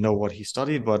don't actually know what he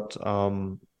studied, but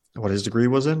what his degree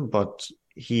was in. But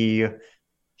he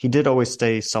did always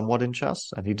stay somewhat in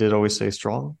chess, and he did always stay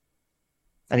strong.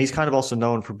 And he's kind of also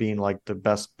known for being like the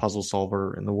best puzzle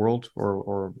solver in the world,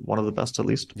 or one of the best at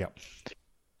least. Yeah.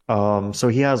 So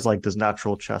he has like this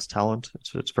natural chess talent.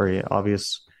 It's very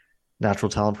obvious natural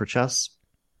talent for chess.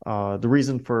 The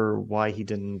reason for why he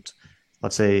didn't,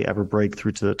 let's say, ever break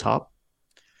through to the top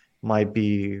might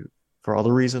be for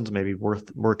other reasons, maybe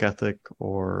work ethic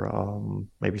or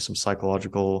maybe some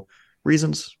psychological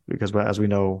reasons, because as we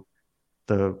know,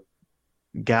 the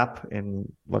gap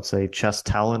in, let's say, chess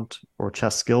talent or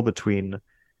chess skill between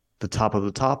the top of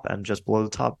the top and just below the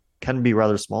top can be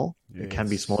rather small. It can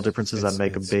be small differences that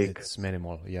make it's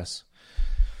minimal, yes.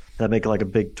 That make like a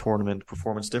big tournament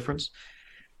performance difference.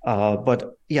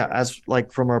 But yeah, as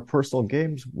like from our personal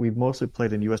games, we've mostly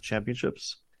played in US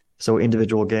championships, so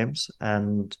individual games.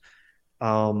 And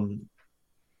I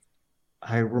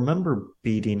remember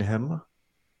beating him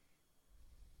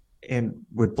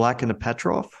with Black and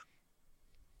Petrov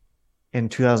in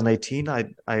 2018.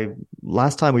 I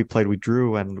last time we played, we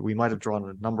drew, and we might have drawn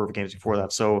a number of games before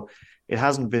that. So it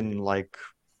hasn't been like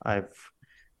I've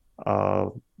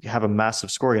have a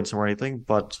massive score against him or anything,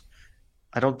 but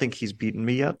I don't think he's beaten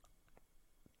me yet.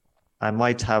 I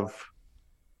might have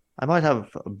a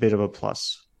bit of a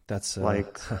plus. That's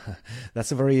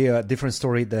that's a very different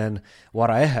story than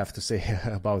what I have to say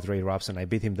about Ray Robson. I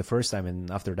beat him the first time, and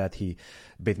after that he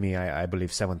beat me, I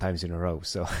believe, 7 times in a row.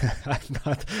 So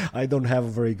I don't have a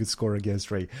very good score against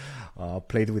Ray.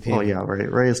 Played with him. Oh yeah,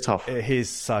 Ray is tough. He's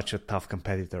such a tough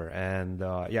competitor, and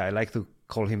I like to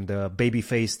call him the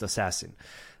baby-faced assassin.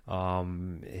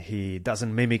 He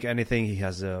doesn't mimic anything. He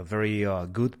has a very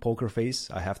good poker face,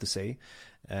 I have to say,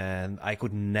 and I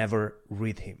could never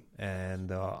read him.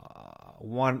 And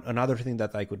another thing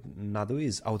that I could not do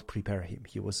is out prepare him.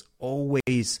 He was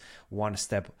always one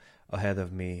step ahead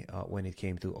of me when it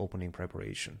came to opening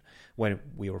preparation when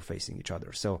we were facing each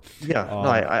other. So yeah,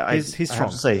 no, he's I strong.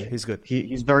 have to say He's good.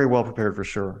 He's very well prepared for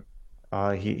sure.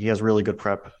 He has really good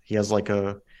prep. He has like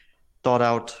a thought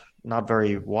out, not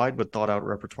very wide, but thought out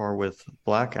repertoire with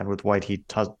black, and with white he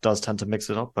does tend to mix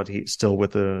it up, but he's still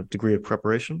with a degree of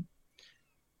preparation.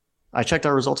 I checked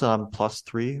our results and I'm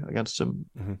 +3 against him.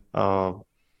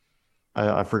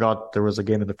 I forgot there was a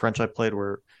game in the French I played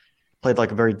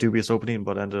like a very dubious opening,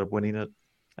 but ended up winning it.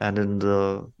 And in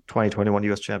the 2021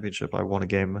 US Championship, I won a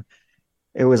game.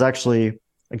 It was actually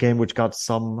a game which got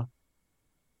some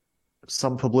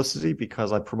publicity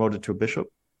because I promoted to a bishop.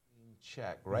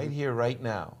 Check right here, right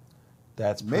now.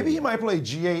 That's Maybe pretty. he might play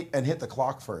G8 and hit the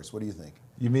clock first. What do you think?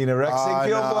 You mean a Rexing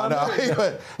field blunder? No.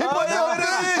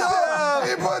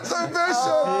 He puts a bishop.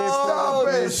 Stop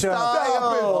it.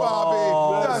 Stop it,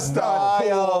 Bobby. That's not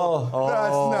cool.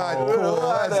 That's not cool.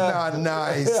 That's not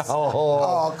nice.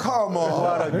 Oh, come on.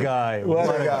 What a guy.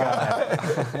 What a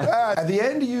guy. At the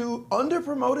end, you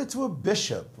under-promoted to a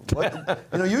bishop.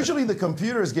 Usually the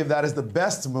computers give that as the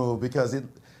best move because it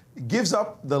gives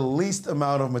up the least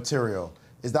amount of material.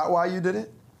 Is that why you did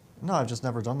it? No, I've just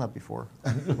never done that before.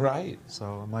 Right.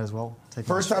 So I might as well take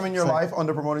First time in your life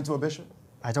under-promoting to a bishop?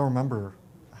 I don't remember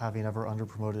having ever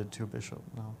under-promoted to a bishop,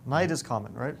 no. Knight is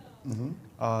common, right?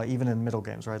 Even in middle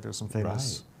games, right? There's some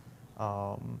famous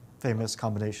famous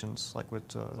combinations, like with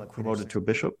promoted to a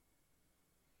bishop.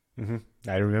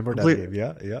 I remember that game,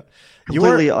 yeah.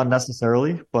 Completely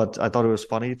unnecessarily, but I thought it was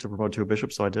funny to promote to a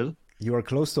bishop, so I did. You were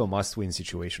close to a must-win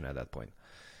situation at that point.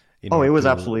 Oh, it was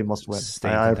absolutely must-win.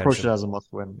 I approached it as a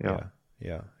must-win,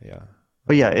 Yeah.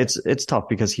 But yeah, it's tough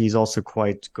because he's also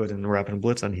quite good in Rapid and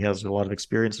Blitz, and he has a lot of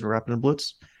experience in Rapid and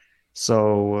Blitz.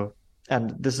 So,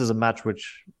 and this is a match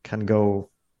which can go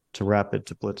to Rapid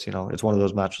to Blitz, it's one of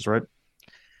those matches, right?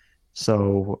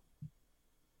 So,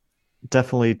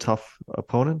 definitely tough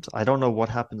opponent. I don't know what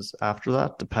happens after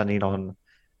that, depending on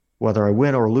whether I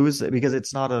win or lose, because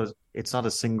it's not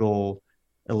a single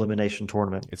elimination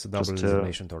tournament. It's a double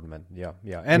elimination tournament. Yeah.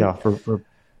 And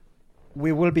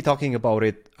we will be talking about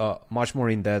it much more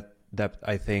in depth,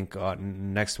 I think,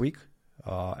 next week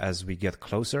as we get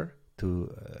closer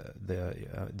to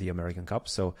the American Cup.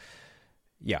 So,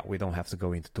 yeah, we don't have to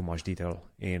go into too much detail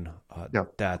in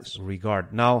that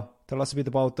regard. Now, tell us a bit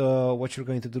about what you're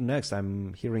going to do next.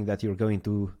 I'm hearing that you're going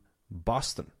to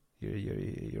Boston.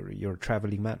 You're a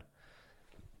traveling man.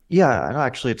 Yeah, and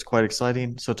actually it's quite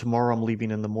exciting. So tomorrow I'm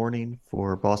leaving in the morning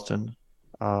for Boston.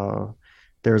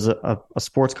 There's a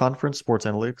sports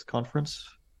analytics conference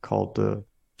called the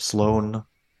Sloan,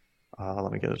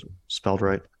 let me get it spelled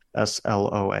right,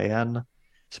 SLOAN,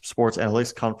 Sports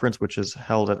Analytics Conference, which is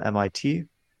held at MIT.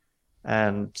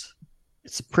 And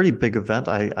it's a pretty big event.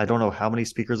 I don't know how many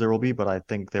speakers there will be, but I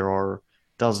think there are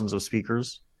dozens of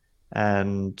speakers.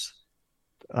 And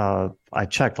I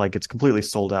checked, like it's completely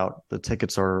sold out. The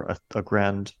tickets are a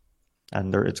grand,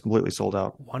 and it's completely sold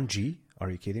out. 1G? Are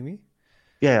you kidding me?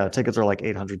 Yeah, tickets are like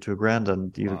 800 to a grand,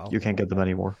 and you can't get them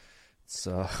anymore. It's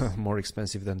more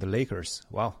expensive than the Lakers.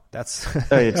 Wow, that's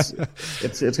it's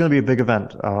going to be a big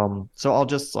event. So I'll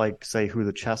just like say who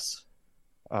the chess,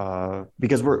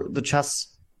 because the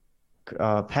chess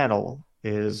panel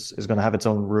is going to have its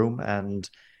own room, and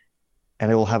it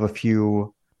will have a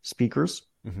few speakers.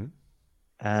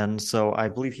 And so I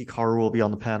believe Hikaru will be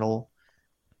on the panel.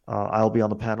 I'll be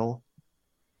on the panel.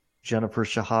 Jennifer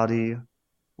Shahadi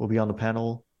will be on the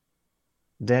panel.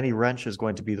 Danny Wrench is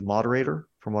going to be the moderator,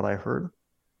 from what I heard.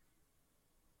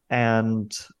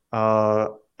 And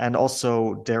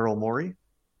also Daryl Morey.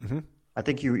 I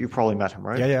think you probably met him,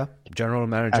 right? Yeah. General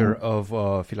manager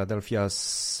of Philadelphia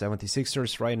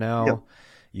 76ers right now.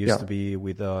 Used to be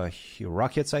with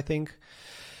Rockets, I think.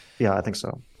 Yeah, I think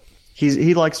so.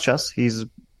 He likes chess. He's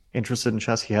interested in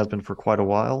chess. He has been for quite a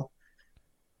while.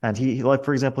 And he like,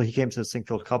 for example, he came to the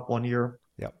Sinkfield Cup one year.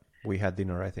 Yeah, we had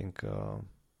dinner, I think,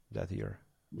 that year.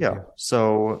 Yeah,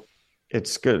 so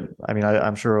it's good. I mean,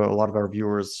 I'm sure a lot of our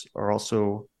viewers are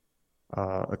also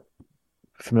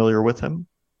familiar with him.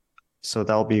 So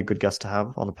that'll be a good guest to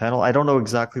have on the panel. I don't know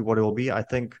exactly what it will be. I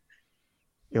think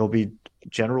it'll be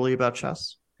generally about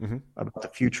chess, about the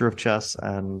future of chess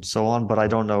and so on. But I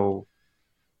don't know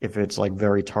if it's like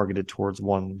very targeted towards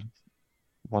one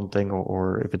thing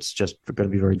or if it's just going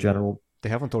to be very general. They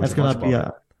haven't told you much about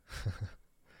it.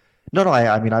 No,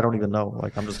 I mean, I don't even know.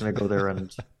 Like, I'm just going to go there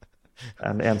and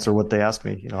and answer what they ask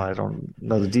me. I don't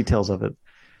know the details of it.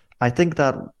 I think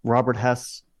that Robert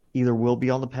Hess either will be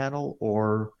on the panel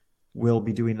or will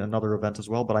be doing another event as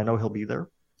well, but I know he'll be there.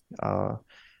 Uh,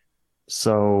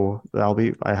 so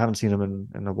I haven't seen him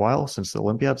in a while since the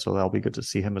Olympiad, so that'll be good to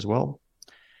see him as well.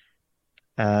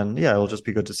 And yeah, it'll just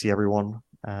be good to see everyone.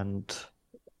 And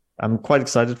I'm quite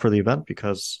excited for the event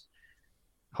because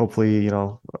hopefully,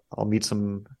 I'll meet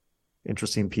some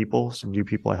interesting people, some new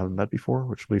people I haven't met before,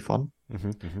 which will be fun.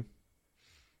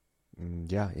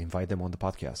 Yeah, invite them on the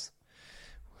podcast.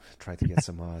 Try to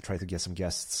get some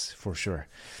guests for sure.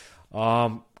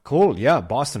 Cool. Yeah,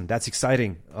 Boston. That's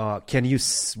exciting. Can you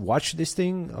watch this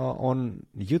thing on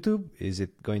YouTube? Is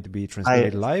it going to be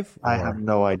transmitted live? I have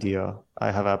no idea.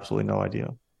 I have absolutely no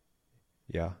idea.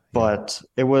 Yeah. But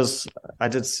I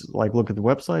did look at the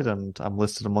website and I'm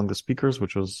listed among the speakers,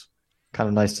 which was kind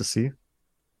of nice to see.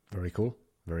 Very cool.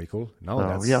 Very cool.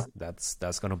 No,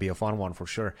 that's going to be a fun one for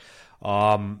sure.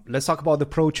 Let's talk about the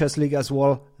Pro Chess League as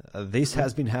well. This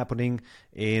has been happening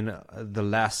in the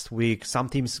last week. Some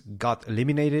teams got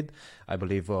eliminated. I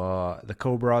believe the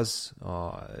Cobras,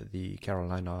 the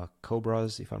Carolina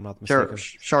Cobras, if I'm not mistaken.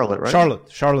 Charlotte,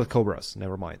 right? Charlotte Cobras.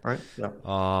 Never mind. Right.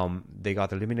 Yeah. They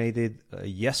got eliminated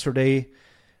yesterday.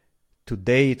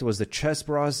 Today it was the Chess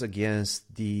Bros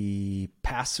against the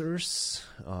Passers,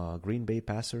 Green Bay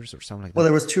Passers or something like that. Well,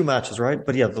 there was 2 matches, right?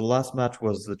 But yeah, the last match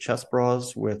was the Chess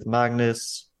Bros with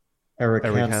Magnus, Eric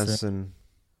Hansen,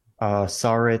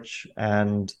 Saric,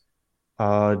 and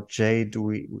Jay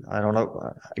Dewey. I don't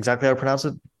know exactly how to pronounce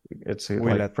it. It's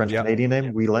a French-Canadian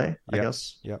name, Wheeler, I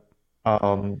guess. Yeah.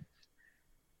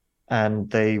 And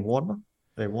they won.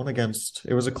 They won against.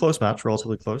 It was a close match,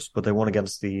 relatively close, but they won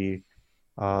against the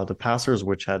Passers,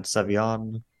 which had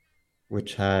Sevian,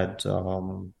 which had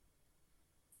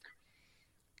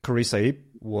Carissa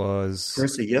was.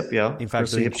 Carissa Yip, yeah. In fact,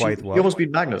 doing quite well. She almost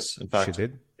beat Magnus, in fact. She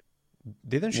did.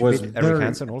 Didn't she beat Eric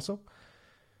Hansen also?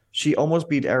 She almost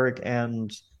beat Eric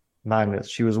and Magnus.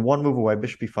 She was 1 move away,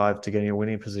 bishop b5, to getting a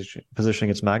winning position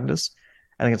against Magnus.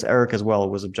 And against Eric as well,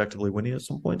 was objectively winning at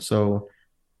some point. So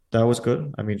that was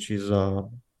good. I mean, she's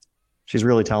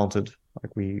really talented.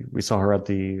 Like we saw her at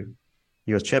the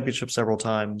U.S. Championship several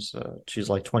times. She's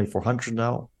like 2,400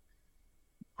 now.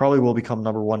 Probably will become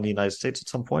number 1 in the United States at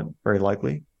some point, very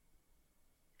likely.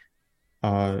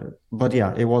 But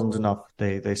yeah, it wasn't enough.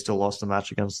 They still lost the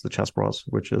match against the Chess Bros,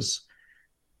 which is,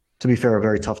 to be fair, a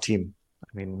very tough team. I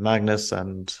mean, Magnus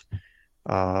and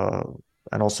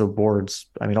also boards.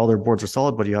 I mean, all their boards are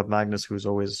solid, but you have Magnus, who's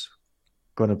always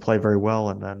going to play very well,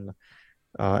 and then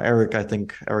Eric. I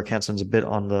think Eric Hansen's a bit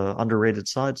on the underrated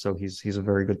side, so he's a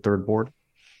very good third board.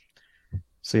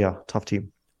 So yeah, tough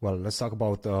team. Well, let's talk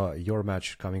about your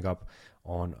match coming up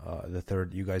on the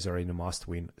 3rd. You guys are in a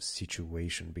must-win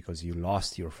situation because you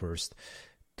lost your first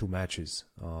 2 matches.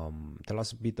 Tell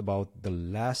us a bit about the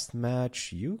last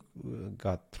match. You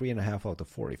got 3.5 out of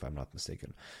 4, if I'm not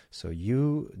mistaken. So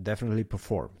you definitely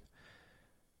performed.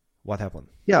 What happened?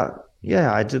 Yeah,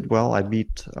 I did well. I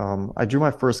drew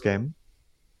my first game,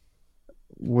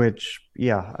 which,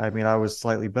 yeah, I mean, I was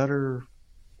slightly better,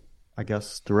 I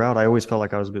guess, throughout. I always felt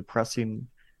like I was a bit pressing,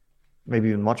 maybe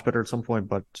even much better at some point,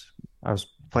 but I was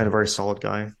playing a very solid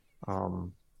guy. I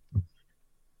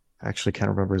actually can't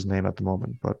remember his name at the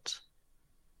moment, but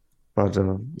let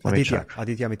me check.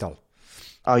 Aditya Mittal.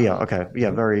 Oh yeah, okay, yeah,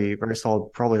 very very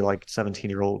solid. Probably like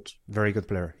 17-year-old. Very good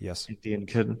player. Yes, Indian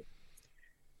kid.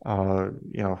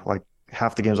 Like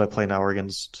half the games I play now are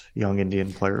against young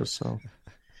Indian players. So,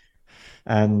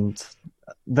 and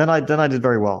then I did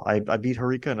very well. I beat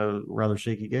Harika in a rather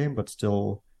shaky game, but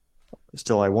still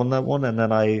I won that one. And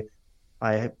then I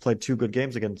played 2 good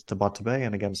games against Tabatabai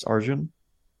and against Arjun,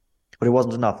 but it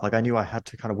wasn't enough. Like I knew I had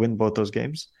to kind of win both those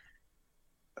games,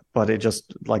 but it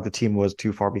just like the team was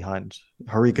too far behind.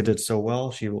 Harika did so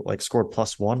well; she like scored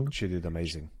 +1. She did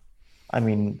amazing. I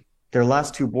mean, their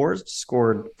last 2 boards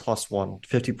scored +1,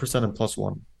 50% and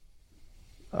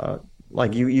 +1.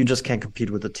 Like you just can't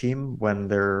compete with the team when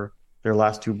their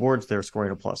last 2 boards they're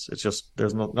scoring a plus. It's just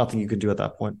there's nothing you could do at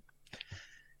that point.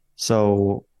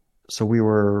 So we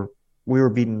were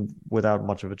beaten without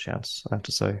much of a chance, I have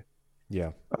to say.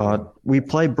 Yeah. We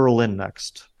play Berlin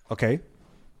next. Okay.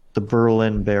 The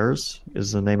Berlin Bears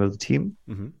is the name of the team.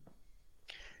 Mm-hmm.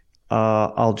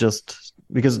 I'll just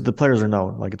because the players are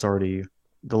known, like it's already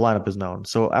the lineup is known.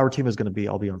 So our team is going to be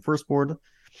I'll be on first board,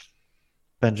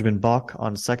 Benjamin Bach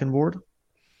on second board,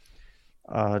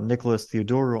 Nicholas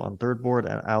Theodorou on third board,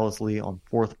 and Alice Lee on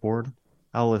fourth board.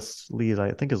 Alice Lee,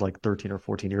 I think, is like 13 or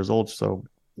 14 years old, so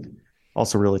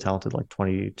also really talented, like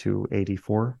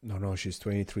 2284. No, she's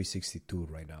 2362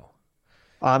 right now.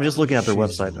 I'm just looking at their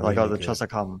She's website, like really the good.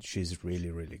 chess.com. She's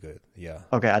really, really good. Yeah.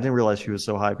 Okay, I didn't realize she was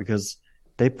so high because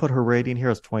they put her rating here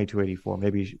as 2284.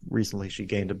 Maybe recently she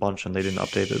gained a bunch and they didn't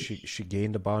update it. She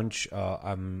gained a bunch.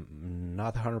 I'm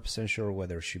not 100% sure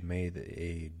whether she made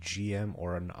a GM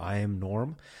or an IM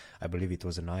norm. I believe it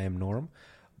was an IM norm,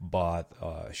 but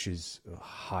she's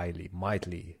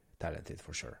mightily talented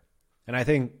for sure. And I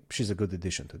think she's a good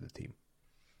addition to the team.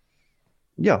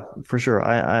 Yeah, for sure.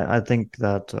 I think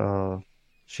that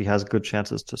she has good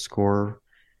chances to score.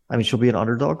 I mean, she'll be an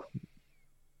underdog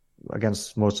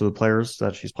against most of the players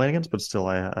that she's playing against, but still,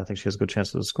 I think she has good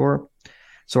chances to score.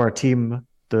 So our team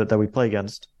that we play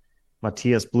against,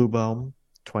 Matthias Bluebaum,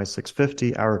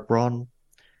 2650, Eric Braun,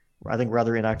 I think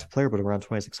rather inactive player, but around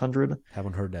 2600.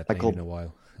 Haven't heard that Michael, name in a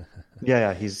while.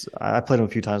 yeah, I played him a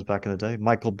few times back in the day.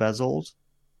 Michael Bezold,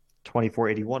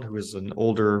 2481, who is an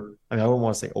older, I mean, I don't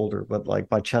want to say older, but like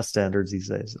by chess standards these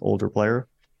days, older player.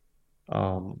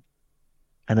 And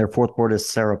their fourth board is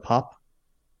Sarah Pop,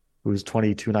 who's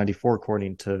 2294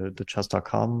 according to the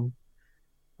chess.com.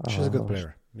 She's a good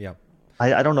player. Yeah.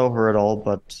 I don't know her at all,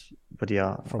 but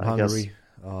yeah, From I Hungary.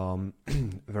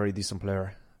 guess. Very decent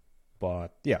player.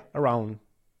 But yeah, around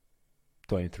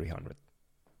 2300.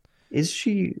 Is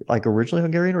she like originally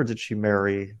Hungarian or did she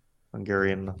marry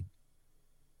Hungarian?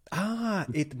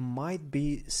 It might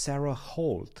be Sarah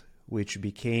Holt, which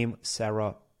became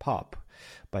Sarah Pop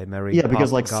by marrying Yeah, because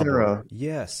Pop like Gabor.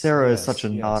 Sarah is such a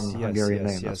non-Hungarian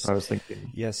name. Yes. That's what I was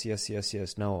thinking. Yes.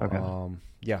 No, Okay.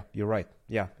 yeah, you're right.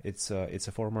 Yeah, it's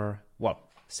a former,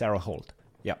 Sarah Holt.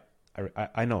 Yeah,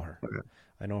 I know her. Okay.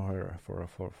 I know her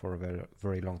for a very,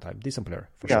 very long time. Decent player,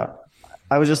 for Yeah. sure.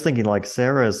 I was just thinking like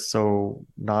Sarah is so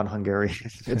non-Hungarian.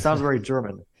 It sounds very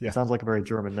German. Yeah. It sounds like a very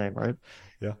German name, right?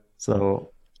 Yeah.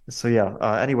 So yeah.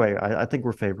 Anyway, I think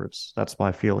we're favorites. That's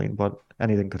my feeling, but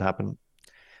anything could happen.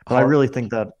 But I How- really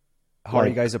think that How are you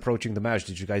like, guys approaching the match?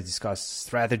 Did you guys discuss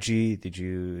strategy? Did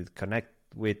you connect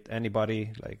with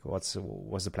anybody? Like, what's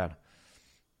the plan?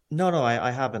 no,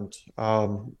 I haven't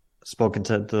spoken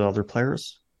to the other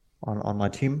players on my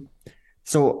team.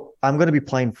 So I'm going to be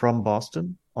playing from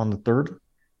Boston on the 3rd,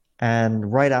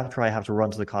 and right after I have to run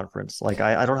to the conference. Like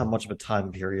I don't have much of a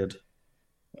time period.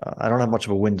 I don't have much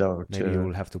of a window Maybe you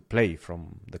will to. have to play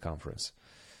from the conference.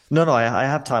 No, I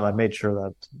have time. I made sure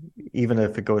that even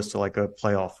if it goes to like a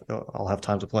playoff, I'll have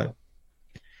time to play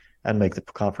and make the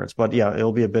conference. But yeah,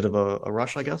 it'll be a bit of a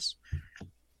rush, I guess.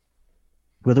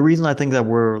 But the reason I think that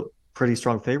we're pretty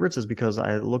strong favorites is because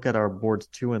I look at our boards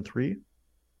 2 and 3.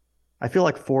 I feel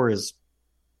like 4 is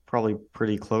probably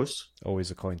pretty close. Always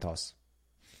a coin toss.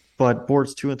 But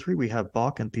boards 2 and 3, we have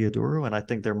Bach and Theodoro, and I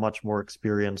think they're much more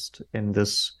experienced in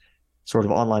this sort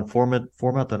of online format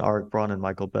than Arik Braun and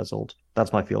Michael Bezold.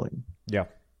 That's my feeling. Yeah,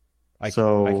 I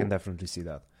So, can definitely see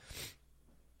that.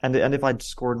 and if I'd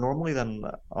scored normally, then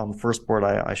on the first board,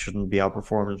 I shouldn't be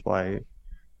outperformed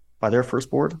by their first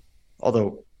board.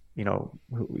 Although,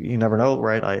 you never know,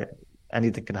 right?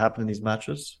 Anything can happen in these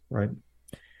matches, right?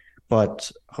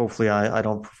 But hopefully I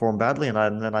don't perform badly,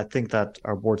 and then I think that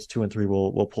our boards 2 and 3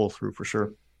 will pull through for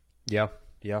sure. Yeah.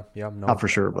 No, Not for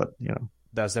sure, but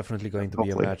that's definitely going to be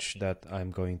a hopefully. match that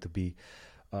I'm going to be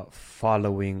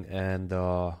following. And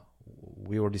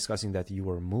we were discussing that you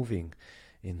were moving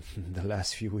in the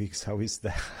last few weeks. How is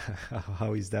that?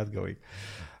 How is that going?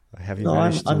 Have you No,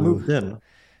 managed I'm to moved in.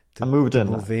 to, I moved to in.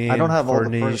 move in, I don't have all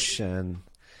the furnish, and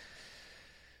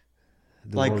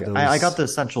do all like I got those? the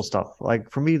essential stuff. Like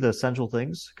for me, the essential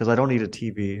things, because I don't need a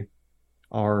TV,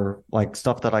 are like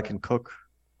stuff that I can cook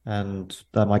and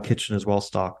that my kitchen is well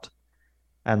stocked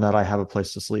and that I have a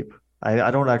place to sleep.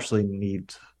 I don't actually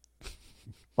need,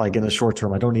 like in the short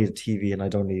term, I don't need a TV and I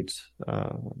don't need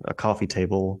a coffee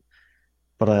table,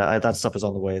 but that stuff is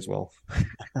on the way as well.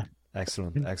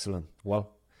 Excellent.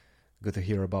 Well, good to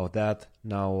hear about that.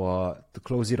 Now, to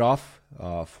close it off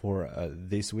for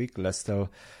this week, let's tell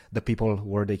the people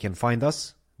where they can find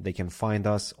us. They can find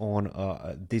us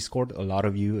on Discord. A lot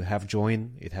of you have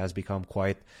joined. It has become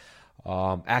quite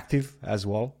active as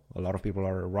well. A lot of people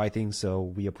are writing, so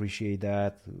we appreciate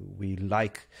that. We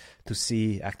like to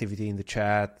see activity in the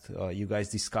chat, you guys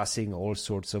discussing all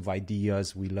sorts of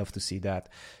ideas. We love to see that.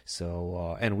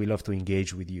 So, and we love to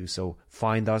engage with you. So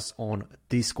find us on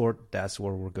Discord. That's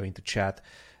where we're going to chat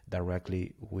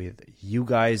directly with you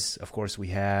guys. Of course, we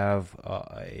have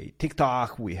a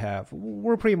TikTok.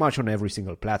 We're pretty much on every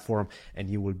single platform, and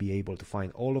you will be able to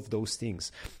find all of those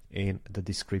things in the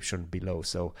description below.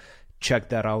 So check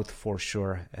that out for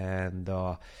sure. And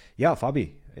yeah,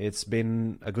 Fabi, it's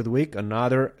been a good week.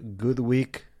 Another good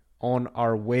week on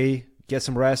our way. Get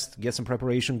some rest, get some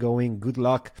preparation going. Good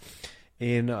luck.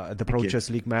 in the Pro Chess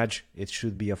League match. It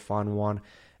should be a fun one.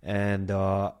 And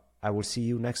I will see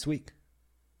you next week.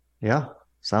 Yeah,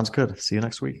 sounds good. See you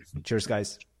next week. Cheers,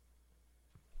 guys.